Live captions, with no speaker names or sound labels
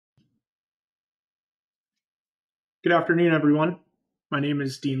Good afternoon, everyone. My name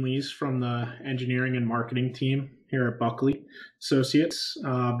is Dean Lees from the engineering and marketing team here at Buckley Associates.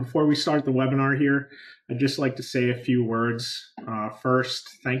 Before we start the webinar here, I'd just like to say a few words.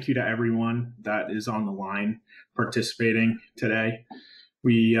 First, thank you to everyone that is on the line participating today.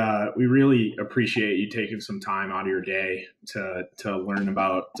 We really appreciate you taking some time out of your day to learn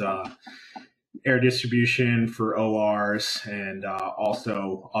about air distribution for ORs and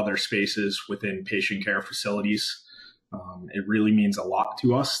also other spaces within patient care facilities. It really means a lot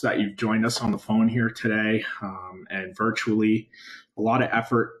to us that you've joined us on the phone here today and virtually. A lot of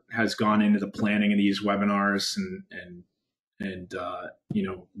effort has gone into the planning of these webinars, and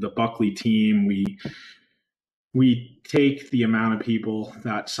the Buckley team. We take the amount of people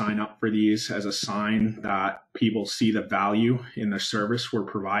that sign up for these as a sign that people see the value in the service we're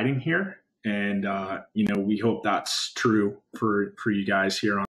providing here, and we hope that's true for you guys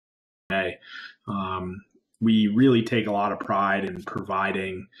here on today. We really take a lot of pride in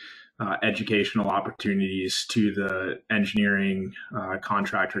providing educational opportunities to the engineering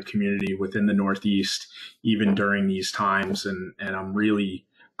contractor community within the Northeast, even during these times. And I'm really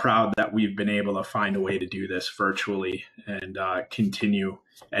proud that we've been able to find a way to do this virtually and continue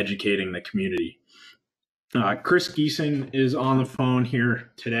educating the community. Chris Geeson is on the phone here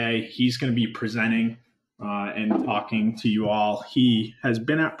today. He's going to be presenting and talking to you all. He has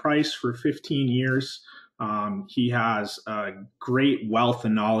been at Price for 15 years. He has a great wealth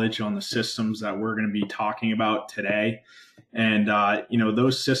of knowledge on the systems that we're going to be talking about today. And,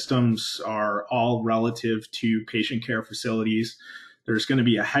 those systems are all relative to patient care facilities. There's going to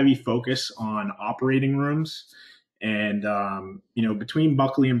be a heavy focus on operating rooms. And, between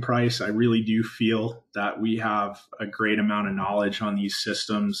Buckley and Price, I really do feel that we have a great amount of knowledge on these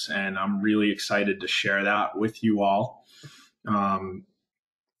systems, and I'm really excited to share that with you all.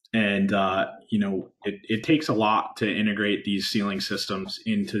 It takes a lot to integrate these sealing systems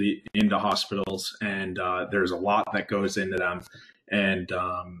into hospitals, and there's a lot that goes into them. And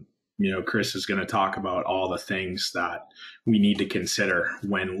Chris is going to talk about all the things that we need to consider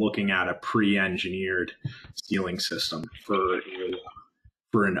when looking at a pre-engineered sealing system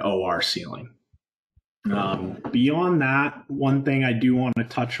for an OR sealing. Beyond that, one thing I do want to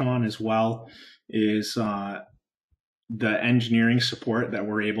touch on as well is the engineering support that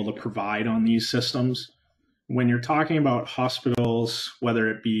we're able to provide on these systems. When you're talking about hospitals, whether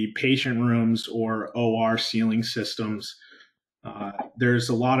it be patient rooms or OR sealing systems, there's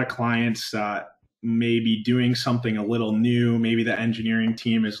a lot of clients that may be doing something a little new. Maybe the engineering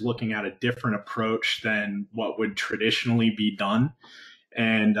team is looking at a different approach than what would traditionally be done.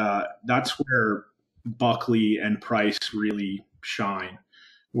 And that's where Buckley and Price really shine.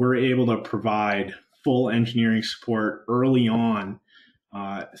 We're able to provide full engineering support early on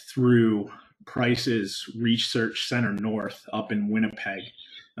through Price's Research Center North up in Winnipeg.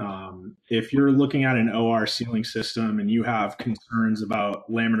 If you're looking at an OR sealing system and you have concerns about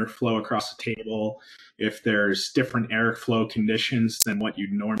laminar flow across the table, if there's different airflow conditions than what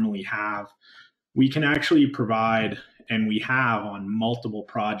you'd normally have, we can actually provide, and we have on multiple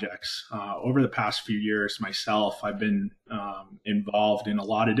projects. Over the past few years, myself, I've been involved in a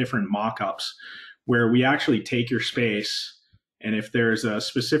lot of different mock-ups where we actually take your space, and if there's a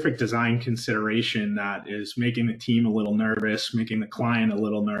specific design consideration that is making the team a little nervous, making the client a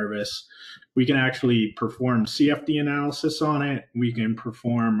little nervous, we can actually perform CFD analysis on it. We can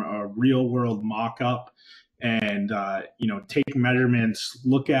perform a real-world mock-up and take measurements,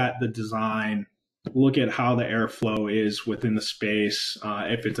 look at the design, look at how the airflow is within the space.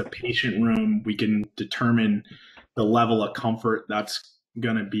 If it's a patient room, we can determine the level of comfort that's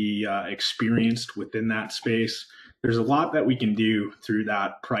going to be experienced within that space. There's a lot that we can do through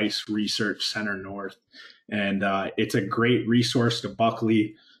that Price Research Center North, and it's a great resource to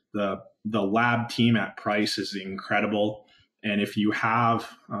Buckley. The lab team at Price is incredible, and if you have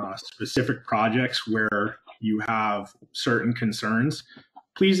specific projects where you have certain concerns,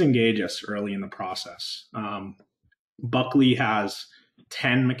 please engage us early in the process. Buckley has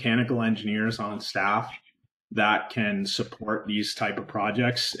 10 mechanical engineers on staff that can support these type of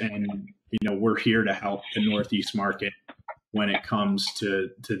projects, and we're here to help the Northeast market when it comes to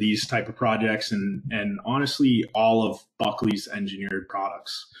these type of projects and honestly all of Buckley's engineered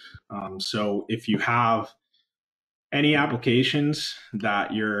products. So if you have any applications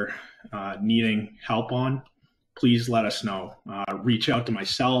that you're needing help on, please let us know. Reach out to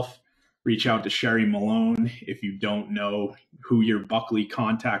myself, reach out to Sherry Malone. If you don't know who your Buckley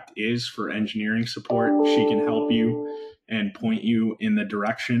contact is for engineering support, she can help you and point you in the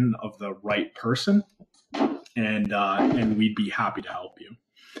direction of the right person, and we'd be happy to help you.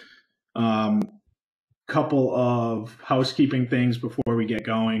 couple of housekeeping things before we get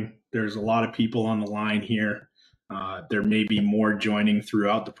going. There's a lot of people on the line here. There may be more joining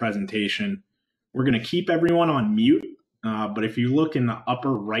throughout the presentation. We're going to keep everyone on mute, but if you look in the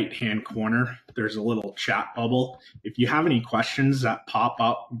upper right-hand corner, there's a little chat bubble. If you have any questions that pop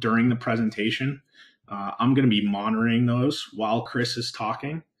up during the presentation, I'm going to be monitoring those while Chris is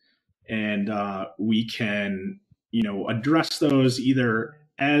talking, and we can, address those either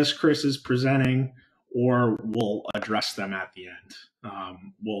as Chris is presenting, or we'll address them at the end.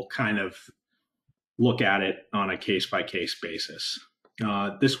 We'll kind of look at it on a case-by-case basis.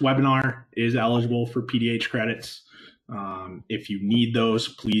 This webinar is eligible for PDH credits. If you need those,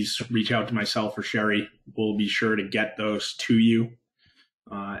 please reach out to myself or Sherry. We'll be sure to get those to you.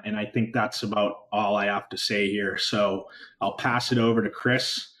 And I think that's about all I have to say here. So I'll pass it over to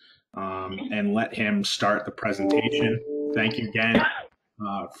Chris and let him start the presentation. Thank you again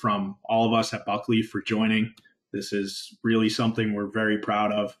from all of us at Buckley for joining. This is really something we're very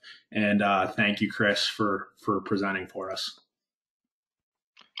proud of. And thank you, Chris, for presenting for us.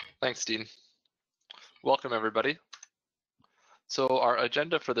 Thanks, Dean. Welcome, everybody. So our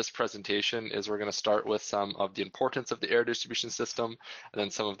agenda for this presentation is we're going to start with some of the importance of the air distribution system, and then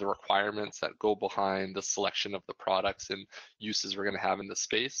some of the requirements that go behind the selection of the products and uses we're going to have in the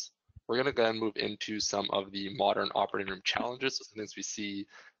space. We're going to then move into some of the modern operating room challenges, so some things we see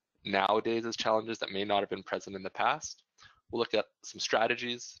nowadays as challenges that may not have been present in the past. We'll look at some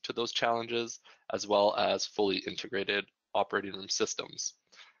strategies to those challenges, as well as fully integrated operating room systems.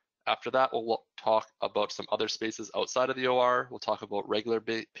 After that, we'll talk about some other spaces outside of the OR. We'll talk about regular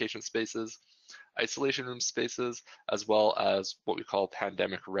patient spaces, isolation room spaces, as well as what we call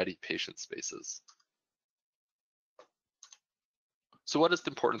pandemic-ready patient spaces. So what is the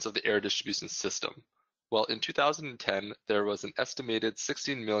importance of the air distribution system? Well, in 2010, there was an estimated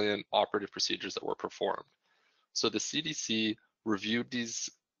 16 million operative procedures that were performed. So the CDC reviewed these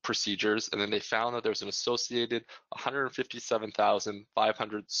procedures, and then they found that there was an associated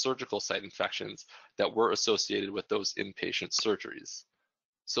 157,500 surgical site infections that were associated with those inpatient surgeries.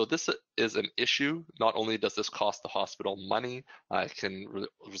 So this is an issue. Not only does this cost the hospital money, it can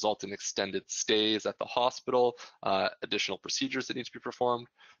result in extended stays at the hospital, additional procedures that need to be performed,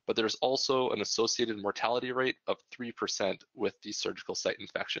 but there's also an associated mortality rate of 3% with these surgical site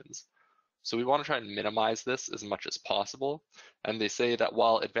infections. So we want to try and minimize this as much as possible. And they say that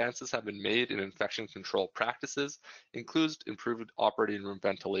while advances have been made in infection control practices, includes improved operating room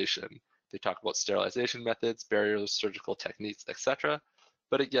ventilation. They talk about sterilization methods, barriers, surgical techniques, etc.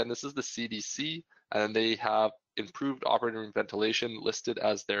 But again, this is the CDC, and they have improved operating room ventilation listed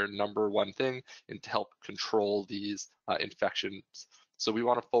as their #1 thing to help control these infections. So we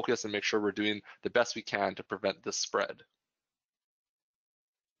want to focus and make sure we're doing the best we can to prevent this spread.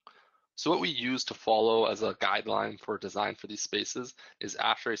 So what we use to follow as a guideline for design for these spaces is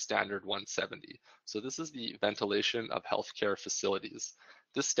ASHRAE Standard 170. So this is the ventilation of healthcare facilities.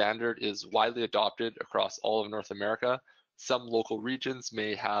 This standard is widely adopted across all of North America. Some local regions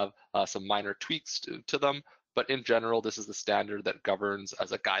may have some minor tweaks to them, but in general, this is the standard that governs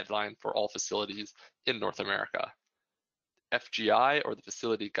as a guideline for all facilities in North America. FGI, or the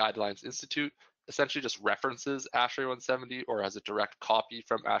Facility Guidelines Institute, essentially just references ASHRAE 170 or has a direct copy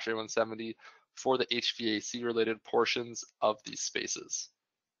from ASHRAE 170 for the HVAC related portions of these spaces.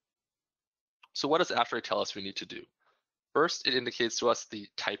 So what does ASHRAE tell us we need to do? First, it indicates to us the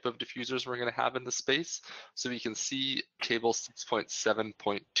type of diffusers we're going to have in the space. So we can see table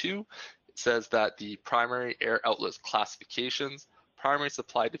 6.7.2. It says that the primary air outlet classifications, primary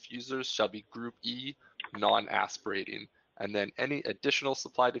supply diffusers shall be group E, non-aspirating. And then any additional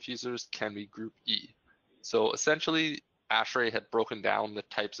supply diffusers can be group E. So essentially, ASHRAE had broken down the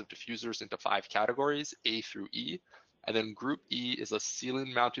types of diffusers into 5 categories, A through E. And then group E is a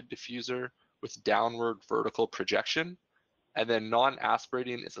ceiling mounted diffuser with downward vertical projection. And then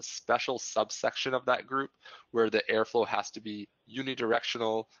non-aspirating is a special subsection of that group where the airflow has to be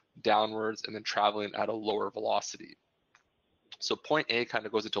unidirectional downwards and then traveling at a lower velocity. So point A kind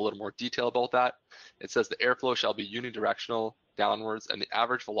of goes into a little more detail about that. It says the airflow shall be unidirectional downwards and the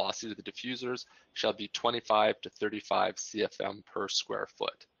average velocity of the diffusers shall be 25 to 35 CFM per square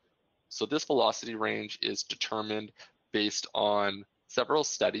foot. So this velocity range is determined based on several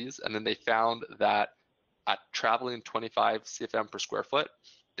studies, and then they found that at traveling 25 CFM per square foot,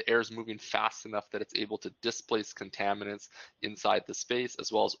 the air is moving fast enough that it's able to displace contaminants inside the space,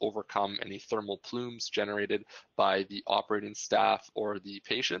 as well as overcome any thermal plumes generated by the operating staff or the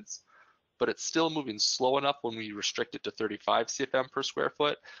patients. But it's still moving slow enough when we restrict it to 35 CFM per square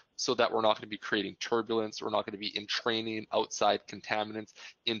foot so that we're not going to be creating turbulence, we're not going to be entraining outside contaminants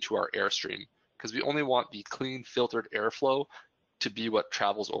into our airstream. because we only want the clean filtered airflow to be what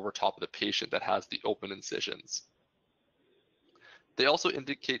travels over top of the patient that has the open incisions. They also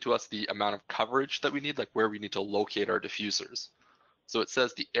indicate to us the amount of coverage that we need, like where we need to locate our diffusers. So it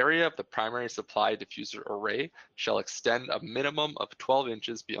says the area of the primary supply diffuser array shall extend a minimum of 12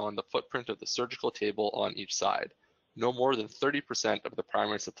 inches beyond the footprint of the surgical table on each side. No more than 30% of the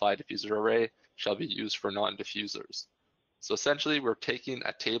primary supply diffuser array shall be used for non-diffusers. So essentially we're taking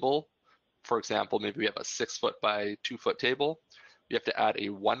a table, for example, maybe we have a 6 foot by 2 foot table. We have to add a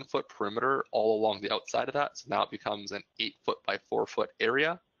 1 foot perimeter all along the outside of that. So now it becomes an 8 foot by 4 foot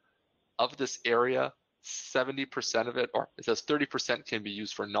area. Of this area, 70% of it, or it says 30% can be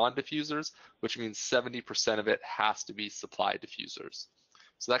used for non-diffusers, which means 70% of it has to be supply diffusers.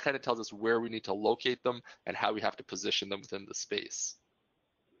 So that kind of tells us where we need to locate them and how we have to position them within the space.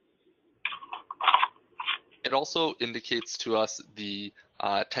 It also indicates to us the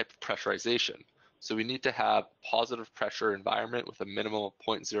type of pressurization. So we need to have positive pressure environment with a minimum of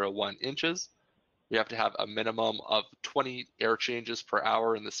 0.01 inches. We have to have a minimum of 20 air changes per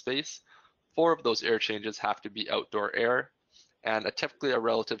hour in the space. 4 of those air changes have to be outdoor air, and typically a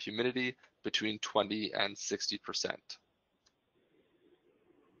relative humidity between 20 and 60%.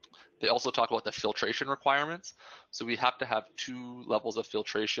 They also talk about the filtration requirements. So we have to have 2 levels of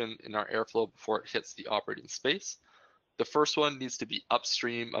filtration in our airflow before it hits the operating space. The first one needs to be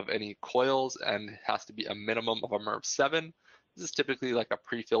upstream of any coils and has to be a minimum of a MERV 7. This is typically like a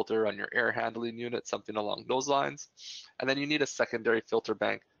pre-filter on your air handling unit, something along those lines. And then you need a secondary filter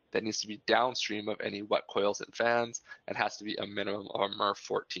bank that needs to be downstream of any wet coils and fans and has to be a minimum of a MERV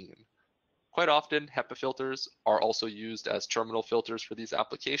 14. Quite often, HEPA filters are also used as terminal filters for these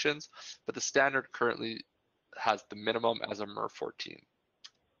applications, but the standard currently has the minimum as a MERV 14.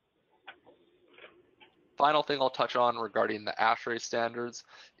 Final thing I'll touch on regarding the ASHRAE standards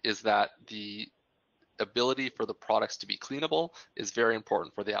is that the ability for the products to be cleanable is very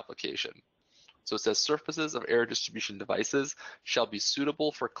important for the application. So it says surfaces of air distribution devices shall be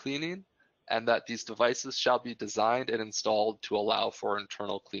suitable for cleaning, and that these devices shall be designed and installed to allow for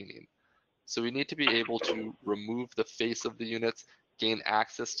internal cleaning. So we need to be able to remove the face of the units, gain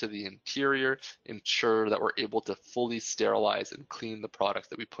access to the interior, ensure that we're able to fully sterilize and clean the products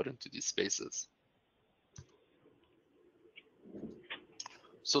that we put into these spaces.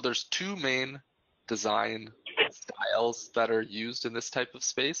 So there's 2 main design styles that are used in this type of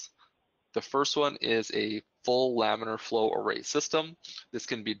space. The first one is a full laminar flow array system. This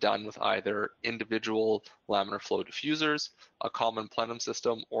can be done with either individual laminar flow diffusers, a common plenum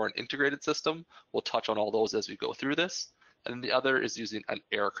system, or an integrated system. We'll touch on all those as we go through this. And then the other is using an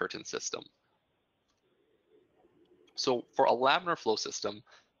air curtain system. So for a laminar flow system,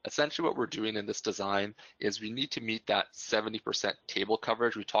 essentially what we're doing in this design is we need to meet that 70% table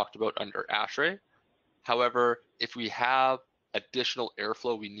coverage we talked about under ASHRAE. However, if we have additional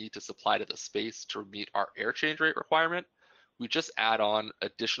airflow we need to supply to the space to meet our air change rate requirement, we just add on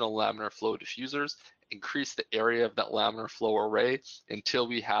additional laminar flow diffusers, increase the area of that laminar flow array until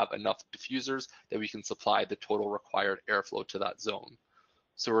we have enough diffusers that we can supply the total required airflow to that zone.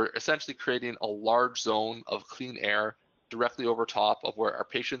 So we're essentially creating a large zone of clean air directly over top of where our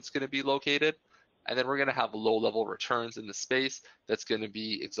patient's going to be located. And then we're going to have low-level returns in the space that's going to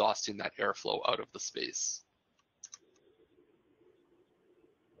be exhausting that airflow out of the space.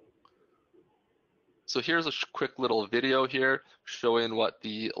 So here's a quick little video here showing what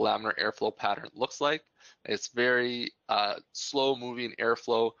the laminar airflow pattern looks like. It's very slow-moving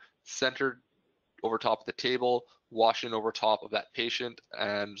airflow centered over top of the table, washing over top of that patient,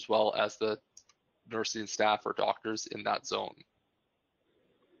 and as well as the nursing staff or doctors in that zone.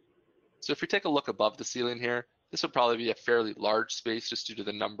 So if we take a look above the ceiling here, this would probably be a fairly large space just due to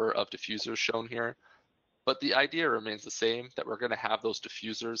the number of diffusers shown here. But the idea remains the same, that we're going to have those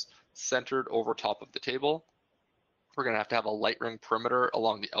diffusers centered over top of the table. We're going to have a light ring perimeter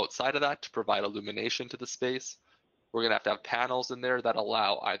along the outside of that to provide illumination to the space. We're going to have panels in there that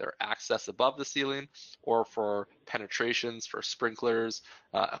allow either access above the ceiling or for penetrations for sprinklers,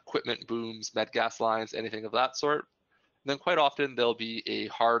 equipment booms, med gas lines, anything of that sort. And then quite often there'll be a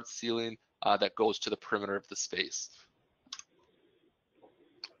hard ceiling that goes to the perimeter of the space.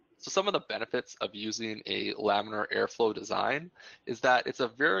 So some of the benefits of using a laminar airflow design is that it's a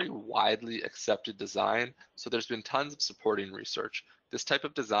very widely accepted design. So there's been tons of supporting research. This type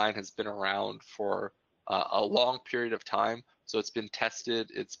of design has been around for a long period of time. So it's been tested,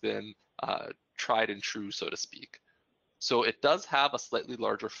 it's been tried and true, so to speak. So it does have a slightly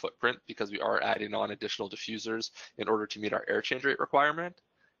larger footprint because we are adding on additional diffusers in order to meet our air change rate requirement.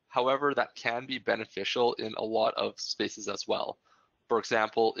 However, that can be beneficial in a lot of spaces as well. For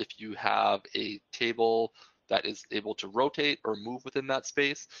example, if you have a table that is able to rotate or move within that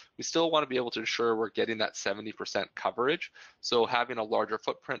space, we still want to be able to ensure we're getting that 70% coverage. So having a larger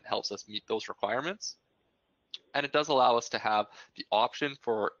footprint helps us meet those requirements. And it does allow us to have the option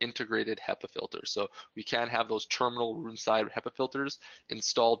for integrated HEPA filters. So we can have those terminal room side HEPA filters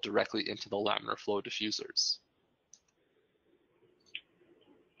installed directly into the laminar flow diffusers.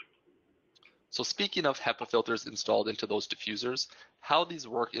 So speaking of HEPA filters installed into those diffusers, how these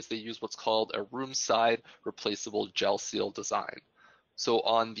work is they use what's called a room side replaceable gel seal design. So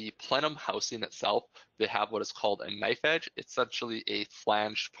on the plenum housing itself, they have what is called a knife edge, essentially a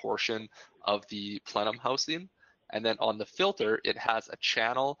flanged portion of the plenum housing. And then on the filter, it has a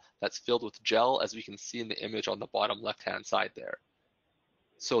channel that's filled with gel, as we can see in the image on the bottom left-hand side there.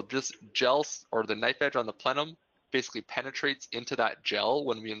 So this gel, or the knife edge on the plenum, basically penetrates into that gel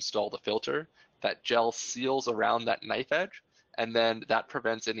when we install the filter. That gel seals around that knife edge, and then that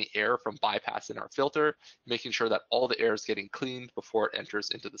prevents any air from bypassing our filter, making sure that all the air is getting cleaned before it enters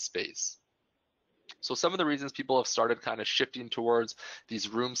into the space. So some of the reasons people have started kind of shifting towards these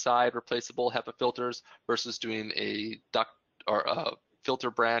room side replaceable HEPA filters versus doing a duct or a filter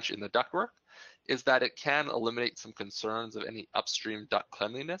branch in the ductwork is that it can eliminate some concerns of any upstream duct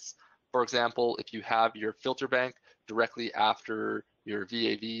cleanliness. For example, if you have your filter bank directly after your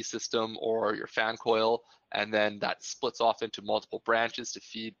VAV system or your fan coil, and then that splits off into multiple branches to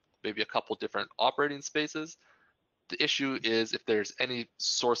feed maybe a couple different operating spaces, the issue is if there's any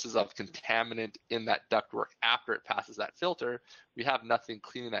sources of contaminant in that ductwork after it passes that filter, we have nothing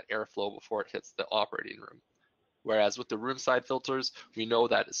cleaning that airflow before it hits the operating room. Whereas with the room side filters, we know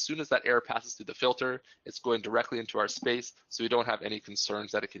that as soon as that air passes through the filter, it's going directly into our space, so we don't have any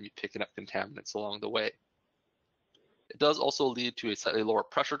concerns that it can be picking up contaminants along the way. It does also lead to a slightly lower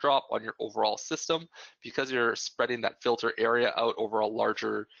pressure drop on your overall system. Because you're spreading that filter area out over a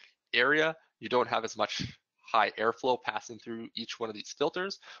larger area, you don't have as much high airflow passing through each one of these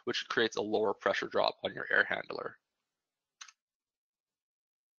filters, which creates a lower pressure drop on your air handler.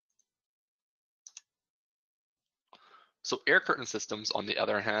 So air curtain systems, on the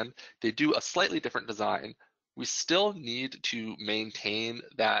other hand, they do a slightly different design. We still need to maintain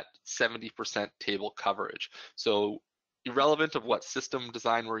that 70% table coverage. So irrelevant of what system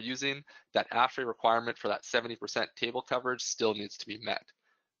design we're using, that ASHRAE requirement for that 70% table coverage still needs to be met.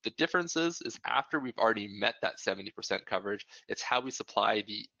 The difference is after we've already met that 70% coverage, it's how we supply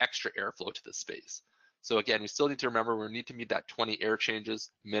the extra airflow to the space. So again, we still need to remember we need to meet that 20 air changes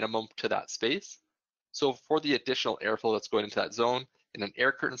minimum to that space. So for the additional airflow that's going into that zone, in an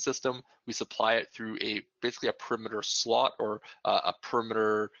air curtain system, we supply it through basically a perimeter slot or a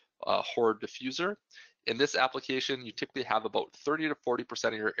perimeter horde diffuser. In this application, you typically have about 30 to 40%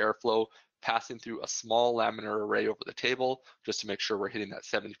 of your airflow passing through a small laminar array over the table, just to make sure we're hitting that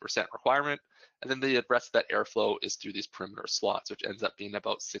 70% requirement. And then the rest of that airflow is through these perimeter slots, which ends up being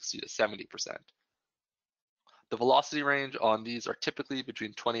about 60 to 70%. The velocity range on these are typically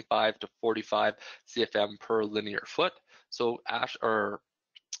between 25 to 45 CFM per linear foot. So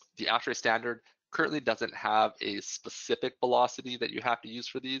the ASHRAE standard currently doesn't have a specific velocity that you have to use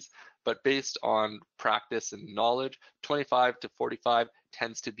for these, but based on practice and knowledge, 25 to 45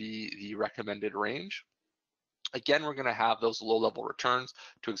 tends to be the recommended range. Again, we're going to have those low-level returns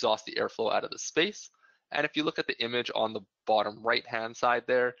to exhaust the airflow out of the space. And if you look at the image on the bottom right-hand side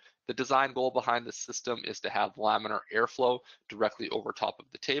there, the design goal behind the system is to have laminar airflow directly over top of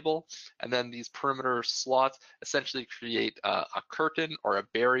the table. And then these perimeter slots essentially create a curtain or a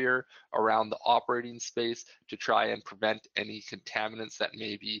barrier around the operating space to try and prevent any contaminants that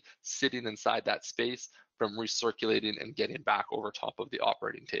may be sitting inside that space from recirculating and getting back over top of the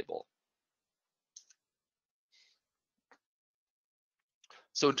operating table.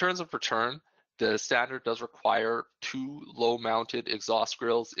 So in terms of return, the standard does require 2 low-mounted exhaust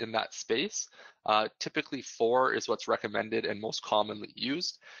grills in that space. Typically 4 is what's recommended and most commonly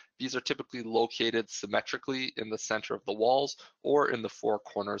used. These are typically located symmetrically in the center of the walls or in the 4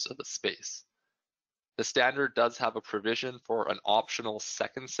 corners of the space. The standard does have a provision for an optional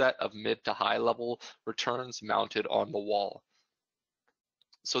second set of mid to high level returns mounted on the wall.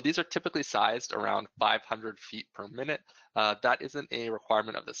 So these are typically sized around 500 feet per minute. That isn't a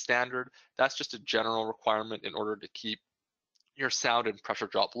requirement of the standard. That's just a general requirement in order to keep your sound and pressure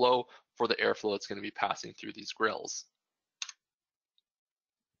drop low for the airflow that's going to be passing through these grills.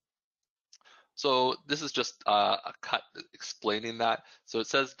 So this is just a cut explaining that. So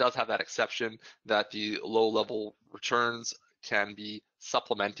it does have that exception that the low level returns can be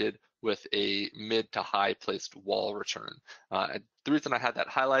supplemented with a mid to high placed wall return. And the reason I had that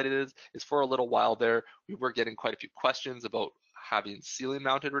highlighted is for a little while there, we were getting quite a few questions about having ceiling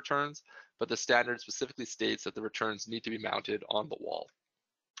mounted returns, but the standard specifically states that the returns need to be mounted on the wall.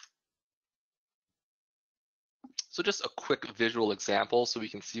 So just a quick visual example so we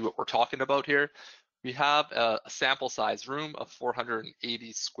can see what we're talking about here. We have a sample size room of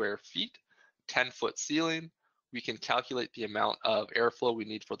 480 square feet, 10-foot ceiling. We can calculate the amount of airflow we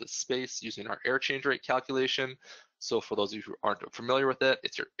need for this space using our air change rate calculation. So for those of you who aren't familiar with it,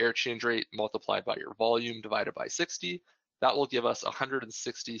 it's your air change rate multiplied by your volume divided by 60. That will give us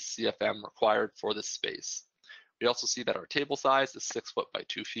 160 CFM required for this space. We also see that our table size is 6 foot by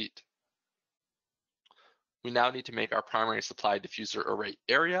 2 feet. We now need to make our primary supply diffuser array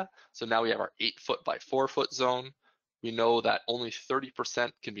area. So now we have our 8 foot by 4 foot zone. We know that only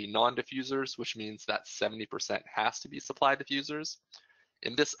 30% can be non-diffusers, which means that 70% has to be supply diffusers.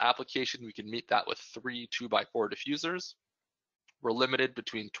 In this application, we can meet that with 3 2x4 diffusers. We're limited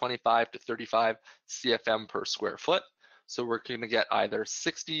between 25 to 35 CFM per square foot. So we're going to get either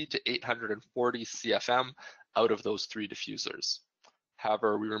 60 to 840 CFM out of those 3 diffusers.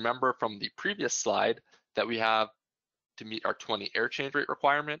 However, we remember from the previous slide that we have to meet our 20 air change rate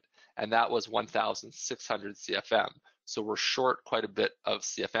requirement, and that was 1,600 CFM. So we're short quite a bit of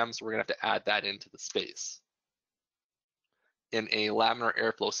CFM, so we're gonna have to add that into the space. In a laminar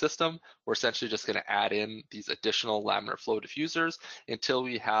airflow system, we're essentially just gonna add in these additional laminar flow diffusers until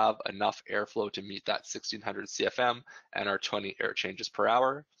we have enough airflow to meet that 1,600 CFM and our 20 air changes per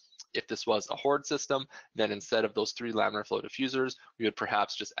hour. If this was a horde system, then instead of those 3 laminar flow diffusers, we would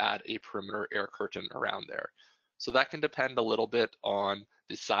perhaps just add a perimeter air curtain around there. So that can depend a little bit on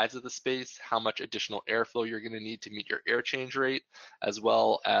the size of the space, how much additional airflow you're going to need to meet your air change rate, as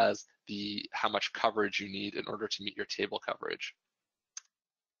well as how much coverage you need in order to meet your table coverage.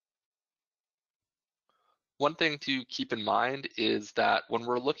 One thing to keep in mind is that when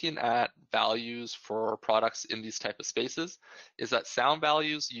we're looking at values for products in these type of spaces, is that sound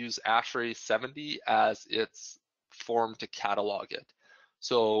values use ASHRAE 70 as its form to catalog it.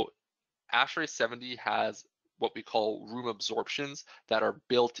 So ASHRAE 70 has what we call room absorptions that are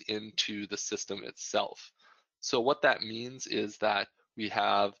built into the system itself. So what that means is that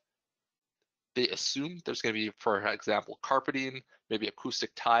they assume there's going to be, for example, carpeting, maybe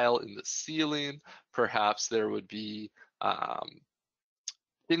acoustic tile in the ceiling. Perhaps there would be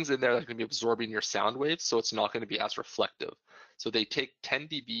things in there that are going to be absorbing your sound waves, so it's not going to be as reflective. So they take 10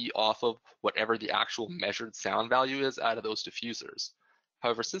 dB off of whatever the actual measured sound value is out of those diffusers.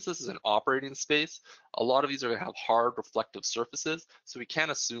 However, since this is an operating space, a lot of these are going to have hard reflective surfaces, so we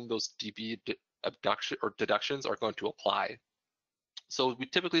can't assume those dB deductions are going to apply. So we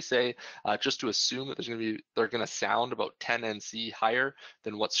typically say just to assume that they're going to sound about 10 NC higher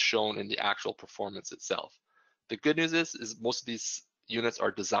than what's shown in the actual performance itself. The good news is most of these units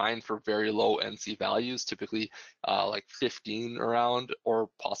are designed for very low NC values, typically like 15 around or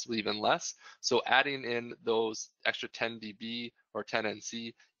possibly even less. So adding in those extra 10 dB or 10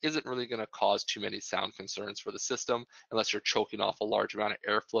 NC isn't really going to cause too many sound concerns for the system unless you're choking off a large amount of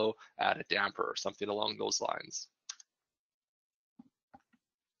airflow at a damper or something along those lines.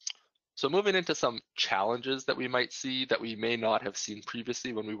 So moving into some challenges that we might see that we may not have seen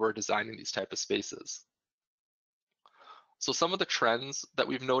previously when we were designing these type of spaces. So some of the trends that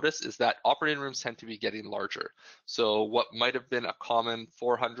we've noticed is that operating rooms tend to be getting larger. So what might have been a common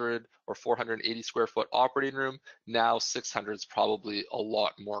 400 or 480 square foot operating room, now 600 is probably a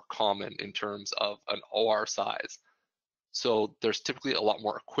lot more common in terms of an OR size. So there's typically a lot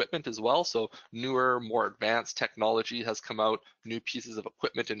more equipment as well. So newer, more advanced technology has come out, new pieces of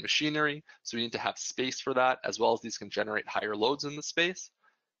equipment and machinery. So we need to have space for that, as well as these can generate higher loads in the space.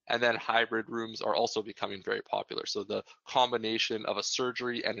 And then hybrid rooms are also becoming very popular. So the combination of a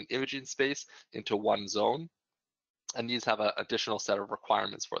surgery and an imaging space into one zone, and these have an additional set of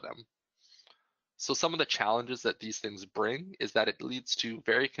requirements for them. So some of the challenges that these things bring is that it leads to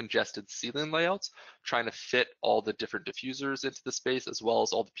very congested ceiling layouts, trying to fit all the different diffusers into the space as well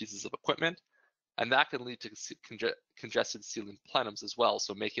as all the pieces of equipment. And that can lead to congested ceiling plenums as well.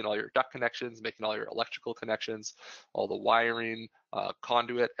 So making all your duct connections, making all your electrical connections, all the wiring,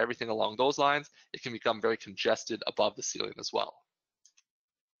 conduit, everything along those lines, it can become very congested above the ceiling as well.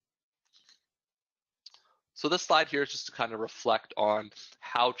 So this slide here is just to kind of reflect on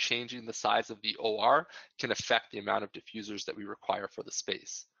how changing the size of the OR can affect the amount of diffusers that we require for the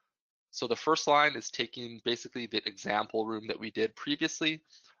space. So the first line is taking basically the example room that we did previously,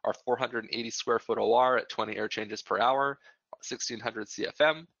 our 480 square foot OR at 20 air changes per hour, 1600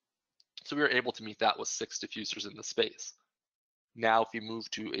 CFM. So we were able to meet that with 6 diffusers in the space. Now if we move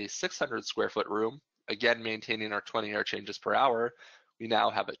to a 600 square foot room, again maintaining our 20 air changes per hour, we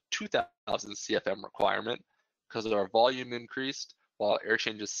now have a 2000 CFM requirement. because our volume increased while air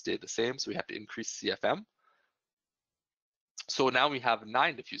changes stayed the same, so we have to increase CFM. So now we have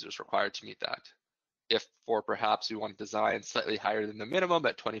 9 diffusers required to meet that. If for perhaps we want to design slightly higher than the minimum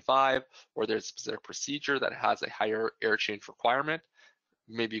at 25, or there's a specific procedure that has a higher air change requirement,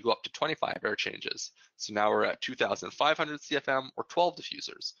 maybe you go up to 25 air changes. So now we're at 2,500 CFM or 12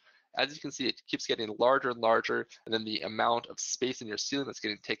 diffusers. As you can see, it keeps getting larger and larger, and then the amount of space in your ceiling that's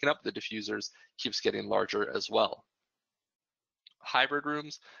getting taken up with the diffusers keeps getting larger as well. Hybrid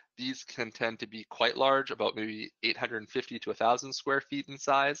rooms, these can tend to be quite large, about maybe 850 to 1,000 square feet in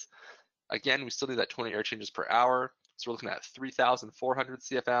size. Again, we still need that 20 air changes per hour. So we're looking at 3,400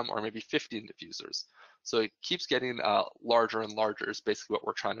 CFM or maybe 15 diffusers. So it keeps getting larger and larger is basically what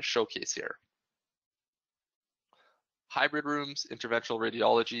we're trying to showcase here. Hybrid rooms, interventional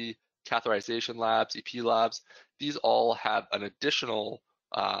radiology, catheterization labs, EP labs, these all have an additional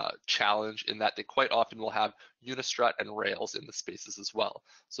challenge in that they quite often will have unistrut and rails in the spaces as well.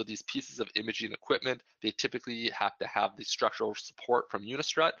 So these pieces of imaging equipment, they typically have to have the structural support from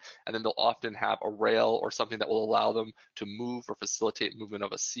unistrut, and then they'll often have a rail or something that will allow them to move or facilitate movement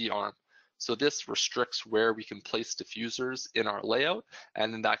of a C-arm. So this restricts where we can place diffusers in our layout,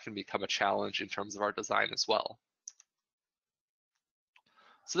 and then that can become a challenge in terms of our design as well.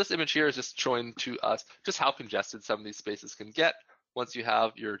 So this image here is just showing to us just how congested some of these spaces can get once you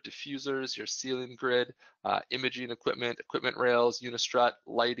have your diffusers, your ceiling grid, imaging equipment, equipment rails, unistrut,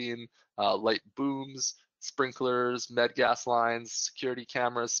 lighting, light booms, sprinklers, med gas lines, security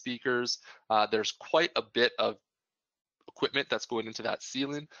cameras, speakers. There's quite a bit of equipment that's going into that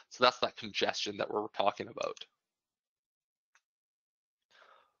ceiling. So that's that congestion that we're talking about.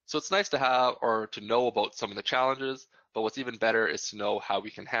 So it's nice to have or to know about some of the challenges, but what's even better is to know how we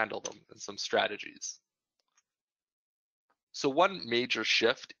can handle them and some strategies. So one major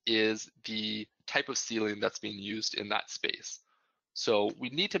shift is the type of ceiling that's being used in that space. So we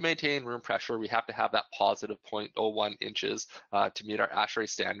need to maintain room pressure. We have to have that positive 0.01 inches to meet our ASHRAE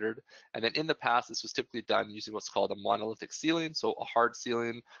standard. And then in the past, this was typically done using what's called a monolithic ceiling, so a hard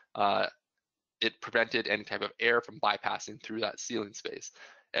ceiling. It prevented any type of air from bypassing through that ceiling space.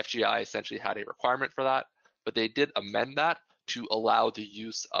 FGI essentially had a requirement for that, but they did amend that to allow the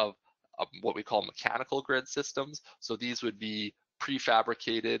use of what we call mechanical grid systems. So these would be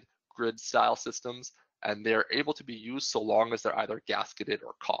prefabricated grid style systems, and they're able to be used so long as they're either gasketed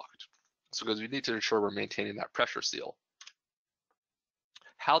or caulked. So because we need to ensure we're maintaining that pressure seal.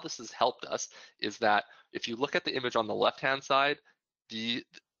 How this has helped us is that if you look at the image on the left-hand side, the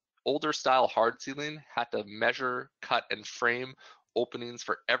older style hard ceiling had to measure, cut, and frame openings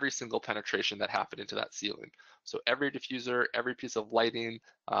for every single penetration that happened into that ceiling. So every diffuser, every piece of lighting,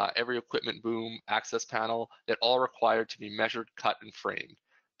 every equipment boom, access panel, it all required to be measured, cut, and framed.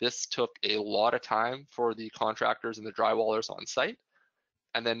 This took a lot of time for the contractors and the drywallers on site.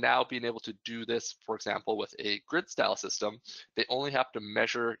 And then now being able to do this, for example, with a grid style system, they only have to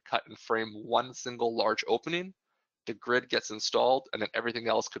measure, cut, and frame one single large opening. The grid gets installed, and then everything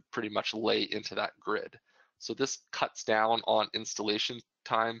else could pretty much lay into that grid. So this cuts down on installation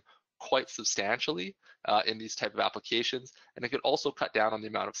time quite substantially in these type of applications. And it could also cut down on the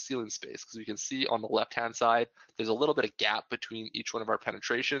amount of ceiling space, because you can see on the left-hand side, there's a little bit of gap between each one of our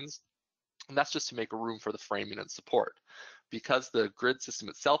penetrations. And that's just to make room for the framing and support. Because the grid system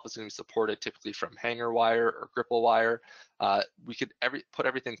itself is going to be supported typically from hanger wire or gripple wire, we could put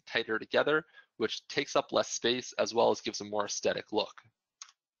everything tighter together, which takes up less space as well as gives a more aesthetic look.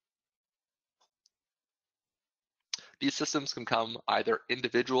 These systems can come either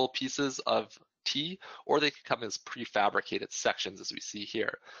individual pieces of T, or they can come as prefabricated sections as we see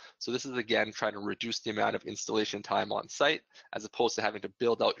here. So this is again trying to reduce the amount of installation time on site as opposed to having to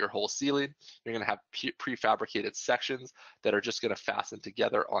build out your whole ceiling. You're going to have prefabricated sections that are just going to fasten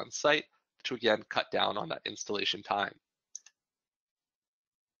together on site to again cut down on that installation time.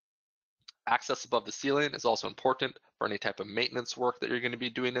 Access above the ceiling is also important for any type of maintenance work that you're going to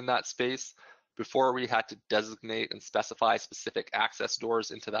be doing in that space. Before, we had to designate and specify specific access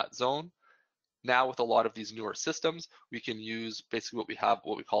doors into that zone. Now with a lot of these newer systems, we can use basically what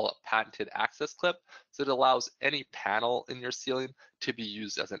we call a patented access clip. So it allows any panel in your ceiling to be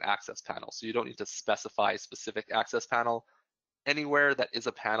used as an access panel. So you don't need to specify a specific access panel. Anywhere that is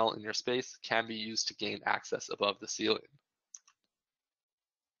a panel in your space can be used to gain access above the ceiling.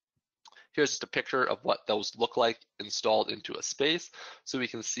 Here's just a picture of what those look like installed into a space. So we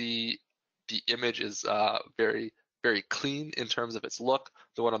can see the image is very clean in terms of its look.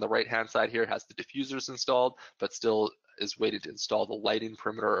 The one on the right-hand side here has the diffusers installed, but still is waiting to install the lighting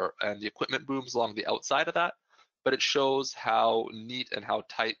perimeter and the equipment booms along the outside of that. But it shows how neat and how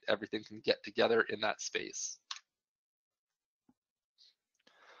tight everything can get together in that space.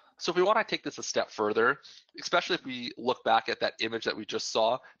 So if we want to take this a step further, especially if we look back at that image that we just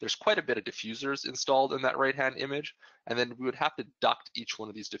saw, there's quite a bit of diffusers installed in that right-hand image, and then we would have to duct each one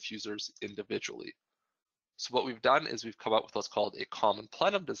of these diffusers individually. So what we've done is we've come up with what's called a common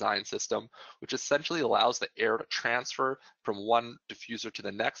plenum design system, which essentially allows the air to transfer from one diffuser to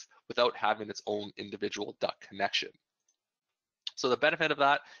the next without having its own individual duct connection. So the benefit of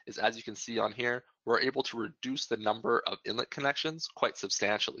that is, as you can see on here, we're able to reduce the number of inlet connections quite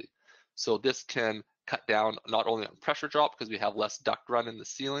substantially. So this can cut down not only on pressure drop because we have less duct run in the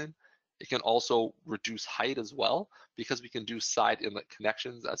ceiling, it can also reduce height as well because we can do side inlet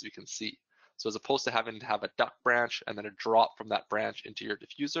connections, as we can see. So as opposed to having to have a duct branch and then a drop from that branch into your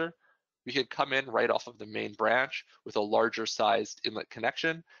diffuser, we can come in right off of the main branch with a larger sized inlet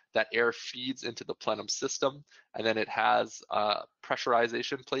connection. That air feeds into the plenum system, and then it has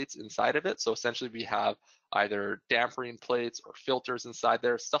pressurization plates inside of it. So essentially we have either dampering plates or filters inside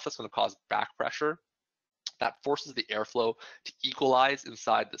there, stuff that's going to cause back pressure. That forces the airflow to equalize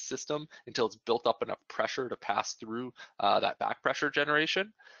inside the system until it's built up enough pressure to pass through that back pressure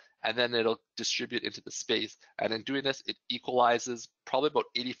generation. And then it'll distribute into the space. And in doing this, it equalizes probably about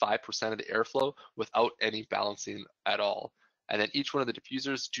 85% of the airflow without any balancing at all. And then each one of the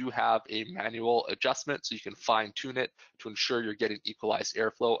diffusers do have a manual adjustment, so you can fine tune it to ensure you're getting equalized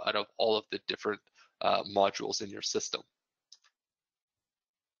airflow out of all of the different modules in your system.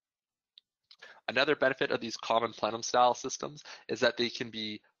 Another benefit of these common plenum style systems is that they can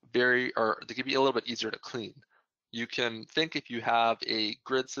be a little bit easier to clean. You can think if you have a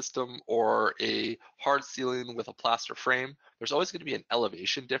grid system or a hard ceiling with a plaster frame, there's always going to be an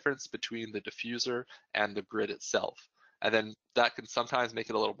elevation difference between the diffuser and the grid itself. And then that can sometimes make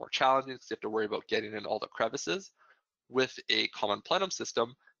it a little more challenging because you have to worry about getting in all the crevices. With a common plenum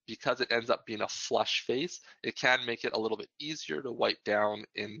system, because it ends up being a flush face, it can make it a little bit easier to wipe down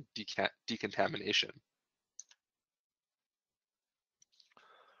in decontamination.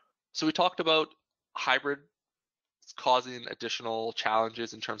 So we talked about hybrid causing additional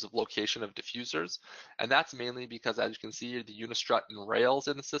challenges in terms of location of diffusers, and that's mainly because, as you can see, the unistrut and rails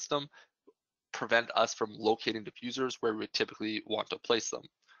in the system prevent us from locating diffusers where we typically want to place them.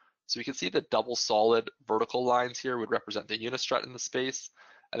 So you can see the double solid vertical lines here would represent the unistrut in the space,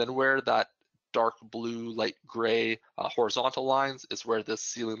 and then where that dark blue, light gray horizontal lines is where the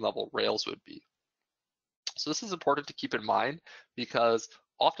ceiling level rails would be. So this is important to keep in mind because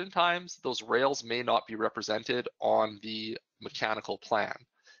oftentimes those rails may not be represented on the mechanical plan.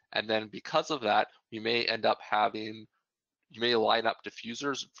 And then because of that, you may line up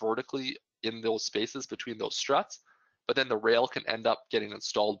diffusers vertically in those spaces between those struts, but then the rail can end up getting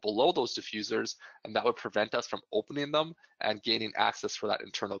installed below those diffusers, and that would prevent us from opening them and gaining access for that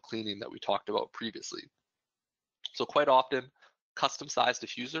internal cleaning that we talked about previously. So quite often, custom-sized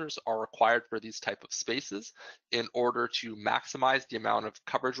diffusers are required for these type of spaces in order to maximize the amount of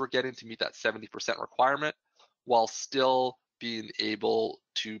coverage we're getting to meet that 70% requirement, while still being able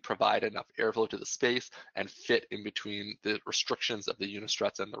to provide enough airflow to the space and fit in between the restrictions of the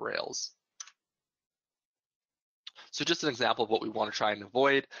unistruts and the rails. So just an example of what we want to try and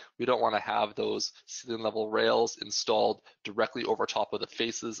avoid, we don't want to have those ceiling level rails installed directly over top of the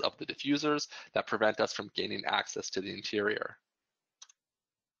faces of the diffusers that prevent us from gaining access to the interior.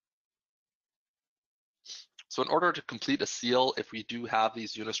 So in order to complete a seal, if we do have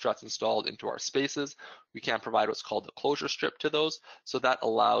these unistruts installed into our spaces, we can provide what's called the closure strip to those. So that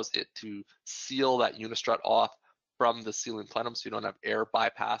allows it to seal that unistrut off from the ceiling plenum so you don't have air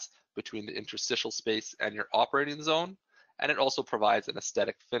bypass between the interstitial space and your operating zone. And it also provides an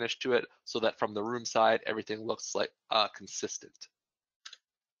aesthetic finish to it so that from the room side, everything looks like consistent.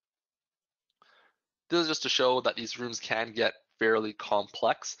 This is just to show that these rooms can get fairly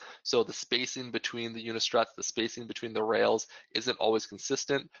complex. So the spacing between the unistruts, the spacing between the rails isn't always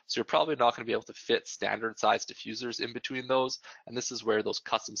consistent. So you're probably not going to be able to fit standard sized diffusers in between those. And this is where those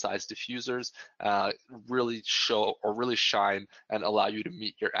custom sized diffusers really show or really shine and allow you to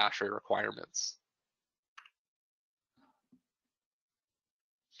meet your ASHRAE requirements.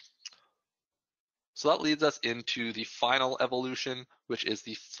 So that leads us into the final evolution, which is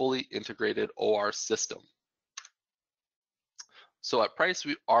the fully integrated OR system. So at Price,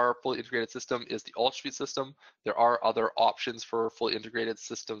 our fully integrated system is the all-suite system. There are other options for fully integrated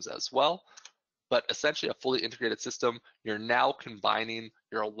systems as well, but essentially a fully integrated system, you're now combining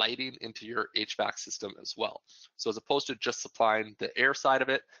your lighting into your HVAC system as well. So as opposed to just supplying the air side of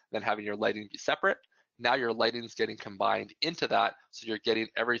it, then having your lighting be separate, now your lighting is getting combined into that, so you're getting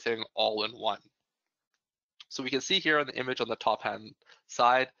everything all in one. So we can see here on the image on the top hand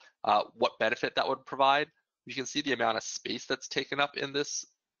side what benefit that would provide. You can see the amount of space that's taken up in this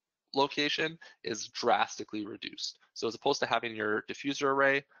location is drastically reduced. So as opposed to having your diffuser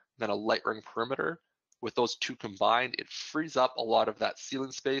array, then a light ring perimeter, with those two combined, it frees up a lot of that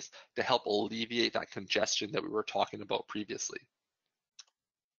ceiling space to help alleviate that congestion that we were talking about previously.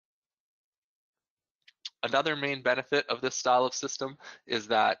 Another main benefit of this style of system is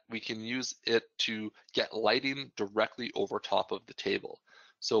that we can use it to get lighting directly over top of the table.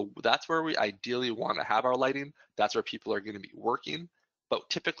 So that's where we ideally want to have our lighting. That's where people are going to be working. But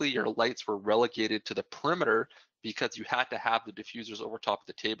typically your lights were relegated to the perimeter because you had to have the diffusers over top of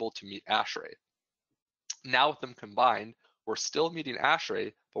the table to meet ASHRAE. Now with them combined, we're still meeting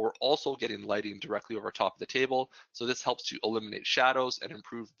ASHRAE, but we're also getting lighting directly over top of the table. So this helps to eliminate shadows and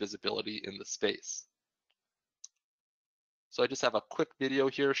improve visibility in the space. So I just have a quick video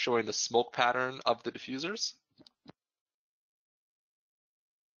here showing the smoke pattern of the diffusers.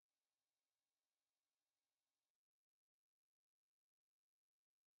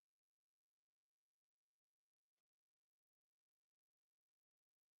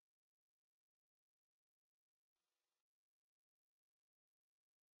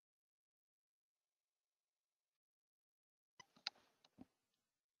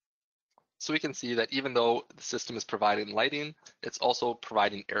 So we can see that even though the system is providing lighting, it's also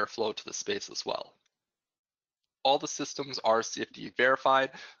providing airflow to the space as well. All the systems are CFD verified,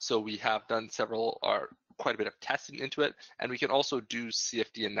 so we have done quite a bit of testing into it, and we can also do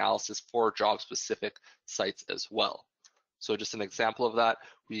CFD analysis for job-specific sites as well. So just an example of that,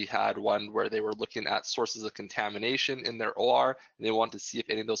 we had one where they were looking at sources of contamination in their OR, and they wanted to see if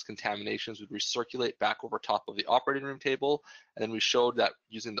any of those contaminations would recirculate back over top of the operating room table. And then we showed that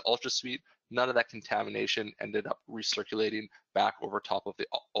using the Ultra Suite, none of that contamination ended up recirculating back over top of the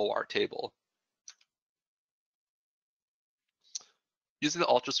OR table. Using the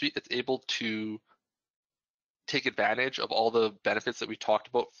Ultra Suite, it's able to take advantage of all the benefits that we talked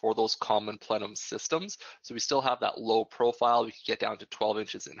about for those common plenum systems. So we still have that low profile. We can get down to 12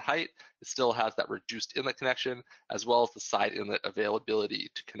 inches in height. It still has that reduced inlet connection, as well as the side inlet availability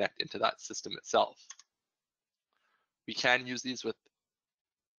to connect into that system itself. We can use these with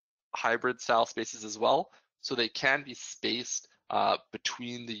hybrid style spaces as well. So they can be spaced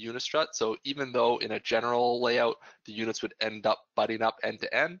between the unit strut. So even though in a general layout, the units would end up butting up end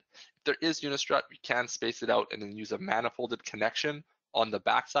to end, if there is unit strut, we can space it out and then use a manifolded connection on the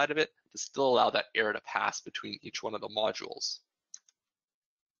back side of it to still allow that air to pass between each one of the modules.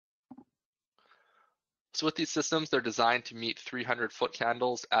 So with these systems, they're designed to meet 300 foot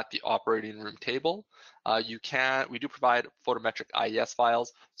candles at the operating room table. We do provide photometric IES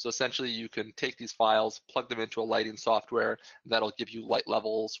files. So essentially you can take these files, plug them into a lighting software, and that'll give you light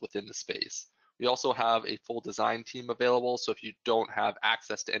levels within the space. We also have a full design team available. So if you don't have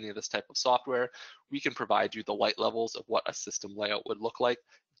access to any of this type of software, we can provide you the light levels of what a system layout would look like,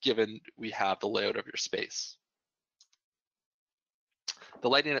 given we have the layout of your space. The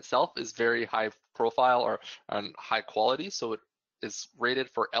lighting itself is very high profile or high quality, so it is rated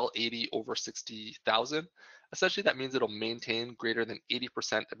for L80 over 60,000. Essentially, that means it'll maintain greater than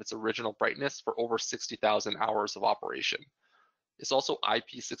 80% of its original brightness for over 60,000 hours of operation. It's also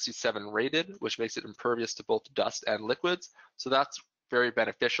IP67 rated, which makes it impervious to both dust and liquids, so that's very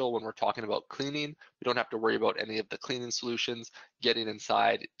beneficial when we're talking about cleaning. We don't have to worry about any of the cleaning solutions getting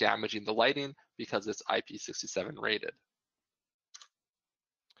inside, damaging the lighting, because it's IP67 rated.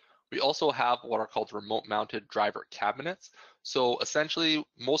 We also have what are called remote mounted driver cabinets. So essentially,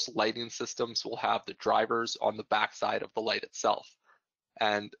 most lighting systems will have the drivers on the backside of the light itself.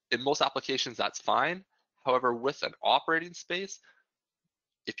 And in most applications, that's fine. However, with an operating space,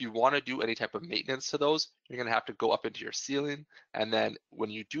 if you want to do any type of maintenance to those, you're going to have to go up into your ceiling. And then when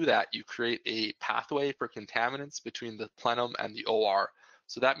you do that, you create a pathway for contaminants between the plenum and the OR.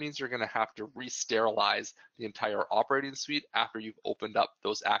 So that means you're going to have to re-sterilize the entire operating suite after you've opened up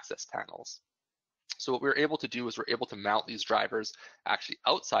those access panels. So what we're able to do is we're able to mount these drivers actually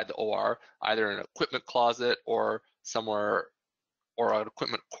outside the OR, either in an equipment closet or somewhere, or an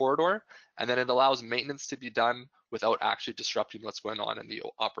equipment corridor, and then it allows maintenance to be done without actually disrupting what's going on in the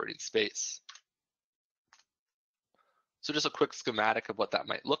operating space. So just a quick schematic of what that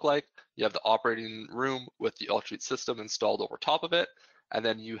might look like. You have the operating room with the Ultra Suite system installed over top of it, and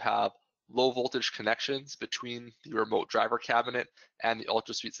then you have low voltage connections between the remote driver cabinet and the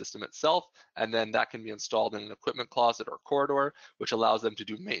Ultra Suite system itself, and then that can be installed in an equipment closet or corridor, which allows them to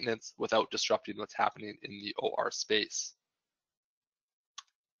do maintenance without disrupting what's happening in the OR space.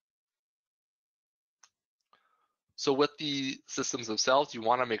 So with the systems themselves, you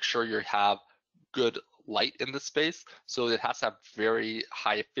want to make sure you have good light in the space. So it has to have very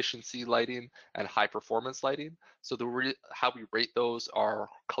high efficiency lighting and high performance lighting. So how we rate those are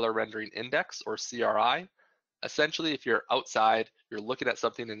color rendering index, or CRI. Essentially, if you're outside, you're looking at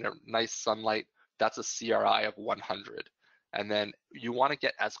something in a nice sunlight, that's a CRI of 100. And then you want to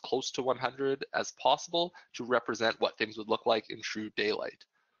get as close to 100 as possible to represent what things would look like in true daylight.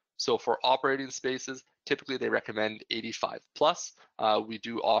 So for operating spaces, typically they recommend 85 plus. We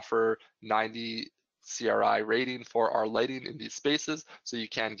do offer 90 CRI rating for our lighting in these spaces, so you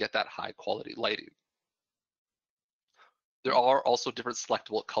can get that high quality lighting. There are also different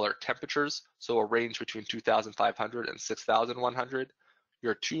selectable color temperatures, so a range between 2,500 and 6,100.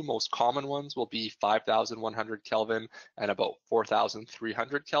 Your two most common ones will be 5,100 Kelvin and about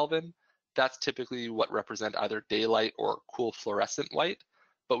 4,300 Kelvin. That's typically what represent either daylight or cool fluorescent light,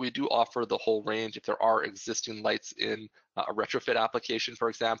 but we do offer the whole range. If there are existing lights in a retrofit application, for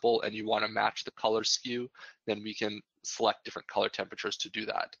example, and you want to match the color skew, then we can select different color temperatures to do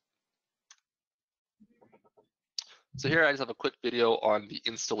that. So here I just have a quick video on the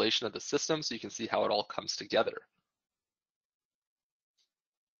installation of the system so you can see how it all comes together.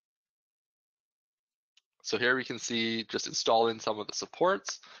 So here we can see just installing some of the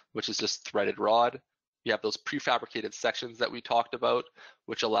supports, which is just threaded rod. You have those prefabricated sections that we talked about,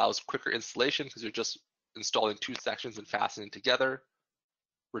 which allows quicker installation because you're just installing two sections and fastening together.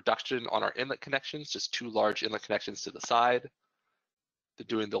 Reduction on our inlet connections, just two large inlet connections to the side. They're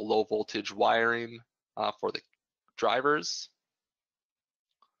doing the low voltage wiring for the drivers.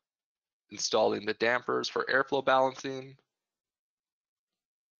 Installing the dampers for airflow balancing.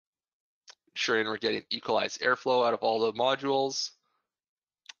 Ensuring we're getting equalized airflow out of all the modules.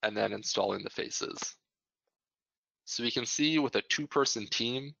 And then installing the faces. So we can see with a two-person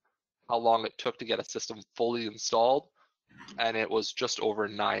team how long it took to get a system fully installed, and it was just over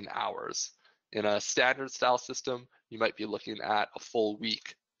 9 hours. In a standard style system, you might be looking at a full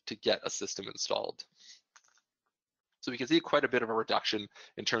week to get a system installed. So we can see quite a bit of a reduction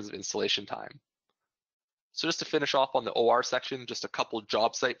in terms of installation time. So just to finish off on the OR section, just a couple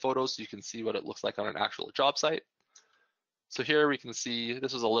job site photos so you can see what it looks like on an actual job site. So here we can see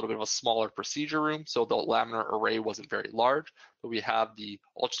this was a little bit of a smaller procedure room, so the laminar array wasn't very large, but we have the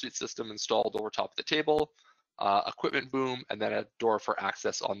UltraSuite system installed over top of the table, equipment boom, and then a door for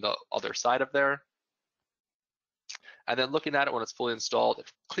access on the other side of there. And then looking at it when it's fully installed, it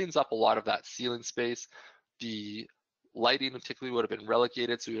cleans up a lot of that ceiling space. The lighting particularly would have been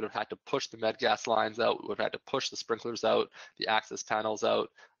relegated, so we would have had to push the med gas lines out, we would have had to push the sprinklers out, the access panels out.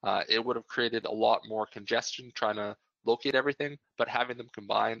 It would have created a lot more congestion trying to locate everything, but having them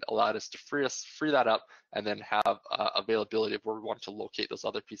combined allowed us to free that up and then have availability of where we want to locate those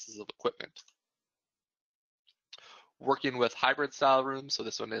other pieces of equipment. Working with hybrid style rooms, so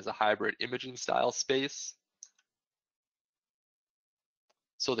this one is a hybrid imaging style space.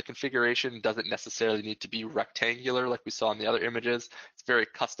 So the configuration doesn't necessarily need to be rectangular like we saw in the other images. It's very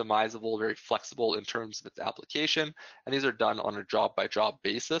customizable, very flexible in terms of its application. And these are done on a job by job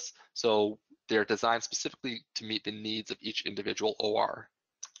basis. So they're designed specifically to meet the needs of each individual OR.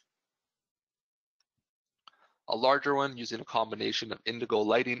 A larger one using a combination of indigo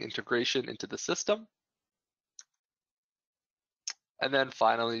lighting integration into the system. And then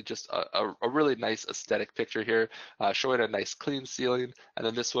finally, just a really nice aesthetic picture here, showing a nice clean ceiling. And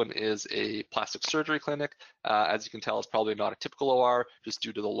then this one is a plastic surgery clinic. As you can tell, it's probably not a typical OR, just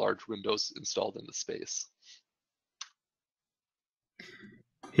due to the large windows installed in the space.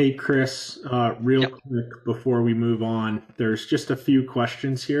 Hey, Chris, real quick before we move on, there's just a few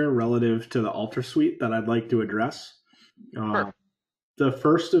questions here relative to the UltraSuite that I'd like to address. Sure. The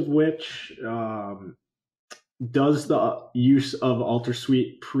first of which, does the use of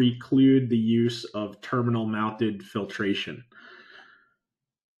UltraSuite preclude the use of terminal mounted filtration?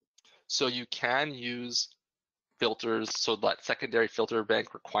 So you can use filters, so that secondary filter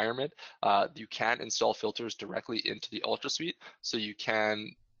bank requirement, you can install filters directly into the UltraSuite, so you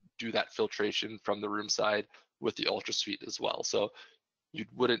can do that filtration from the room side with the UltraSuite as well. So you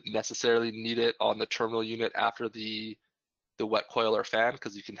wouldn't necessarily need it on the terminal unit after the wet coil or fan,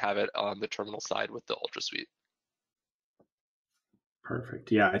 because you can have it on the terminal side with the UltraSuite.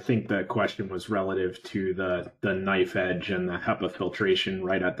 Perfect. Yeah, I think the question was relative to the knife edge and the HEPA filtration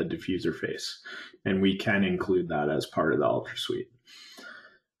right at the diffuser face, and we can include that as part of the UltraSuite.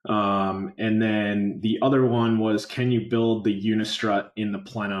 And then the other one was, can you build the unistrut in the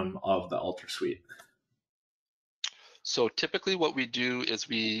plenum of the UltraSuite? So typically what we do is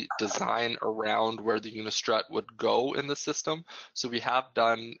we design around where the unistrut would go in the system. So we have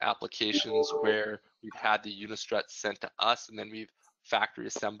done applications where we've had the unistrut sent to us and then we've factory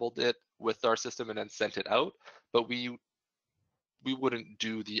assembled it with our system and then sent it out, but we wouldn't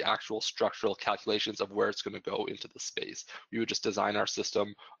do the actual structural calculations of where it's going to go into the space. We would just design our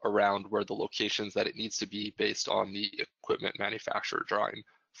system around where the locations that it needs to be based on the equipment manufacturer drawing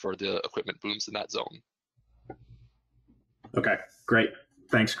for the equipment booms in that zone. Okay, great.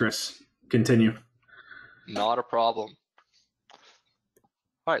 Thanks, Chris. Continue. Not a problem.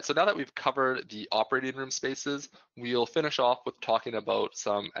 All right, so now that we've covered the operating room spaces, we'll finish off with talking about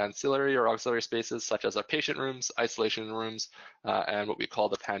some ancillary or auxiliary spaces, such as our patient rooms, isolation rooms, and what we call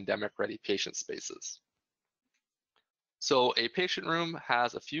the pandemic-ready patient spaces. So a patient room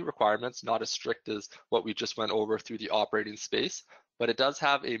has a few requirements, not as strict as what we just went over through the operating space, but it does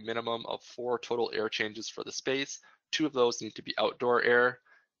have a minimum of 4 total air changes for the space. 2 of those need to be outdoor air.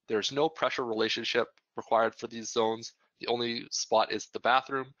 There's no pressure relationship required for these zones. The only spot is the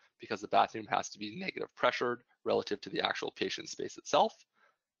bathroom, because the bathroom has to be negative pressured relative to the actual patient space itself.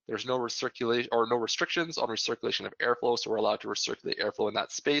 There's no recirculation or no restrictions on recirculation of airflow, so we're allowed to recirculate airflow in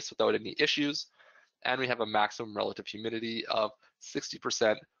that space without any issues. And we have a maximum relative humidity of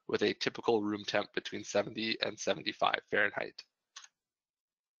 60% with a typical room temp between 70 and 75 Fahrenheit.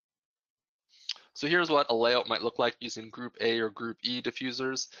 So here's what a layout might look like using Group A or Group E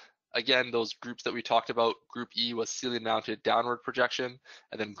diffusers. Again, those groups that we talked about, Group E was ceiling mounted downward projection,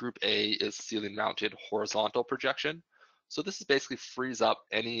 and then Group A is ceiling mounted horizontal projection. So this is basically frees up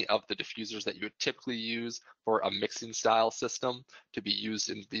any of the diffusers that you would typically use for a mixing style system to be used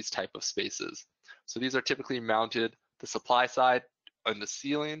in these type of spaces. So these are typically mounted the supply side on the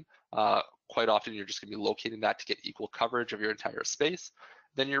ceiling. Quite often you're just gonna be locating that to get equal coverage of your entire space.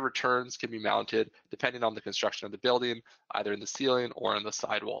 Then your returns can be mounted depending on the construction of the building, either in the ceiling or in the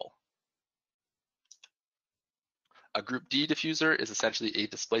sidewall. A Group D diffuser is essentially a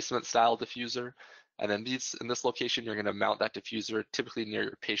displacement style diffuser. And then in this location, you're gonna mount that diffuser typically near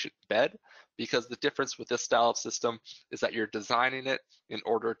your patient bed, because the difference with this style of system is that you're designing it in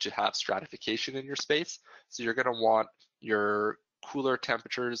order to have stratification in your space. So you're gonna want your cooler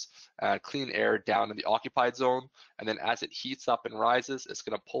temperatures, clean air down in the occupied zone. And then as it heats up and rises, it's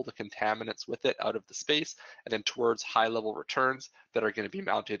gonna pull the contaminants with it out of the space and then towards high level returns that are gonna be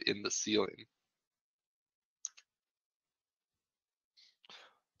mounted in the ceiling.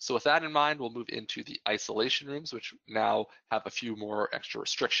 So with that in mind, we'll move into the isolation rooms, which now have a few more extra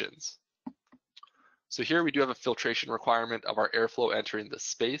restrictions. So here we do have a filtration requirement of our airflow entering the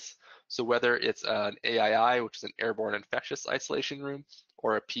space. So whether it's an AII, which is an airborne infectious isolation room,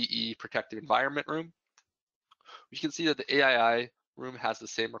 or a PE protected environment room, we can see that the AII room has the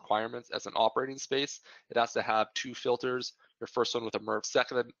same requirements as an operating space. It has to have 2 filters, your first one with a MERV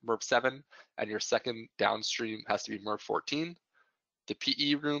 7, and your second downstream has to be MERV 14. The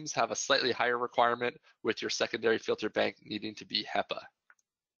PE rooms have a slightly higher requirement, with your secondary filter bank needing to be HEPA.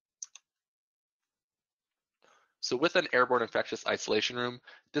 So with an airborne infectious isolation room,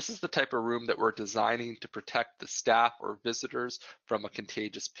 this is the type of room that we're designing to protect the staff or visitors from a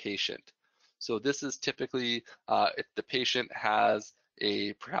contagious patient. So this is typically if the patient has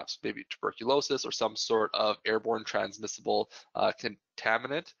perhaps maybe tuberculosis or some sort of airborne transmissible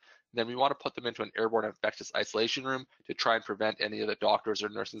contaminant, then we want to put them into an airborne infectious isolation room to try and prevent any of the doctors or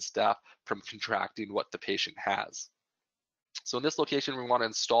nursing staff from contracting what the patient has. So in this location, we want to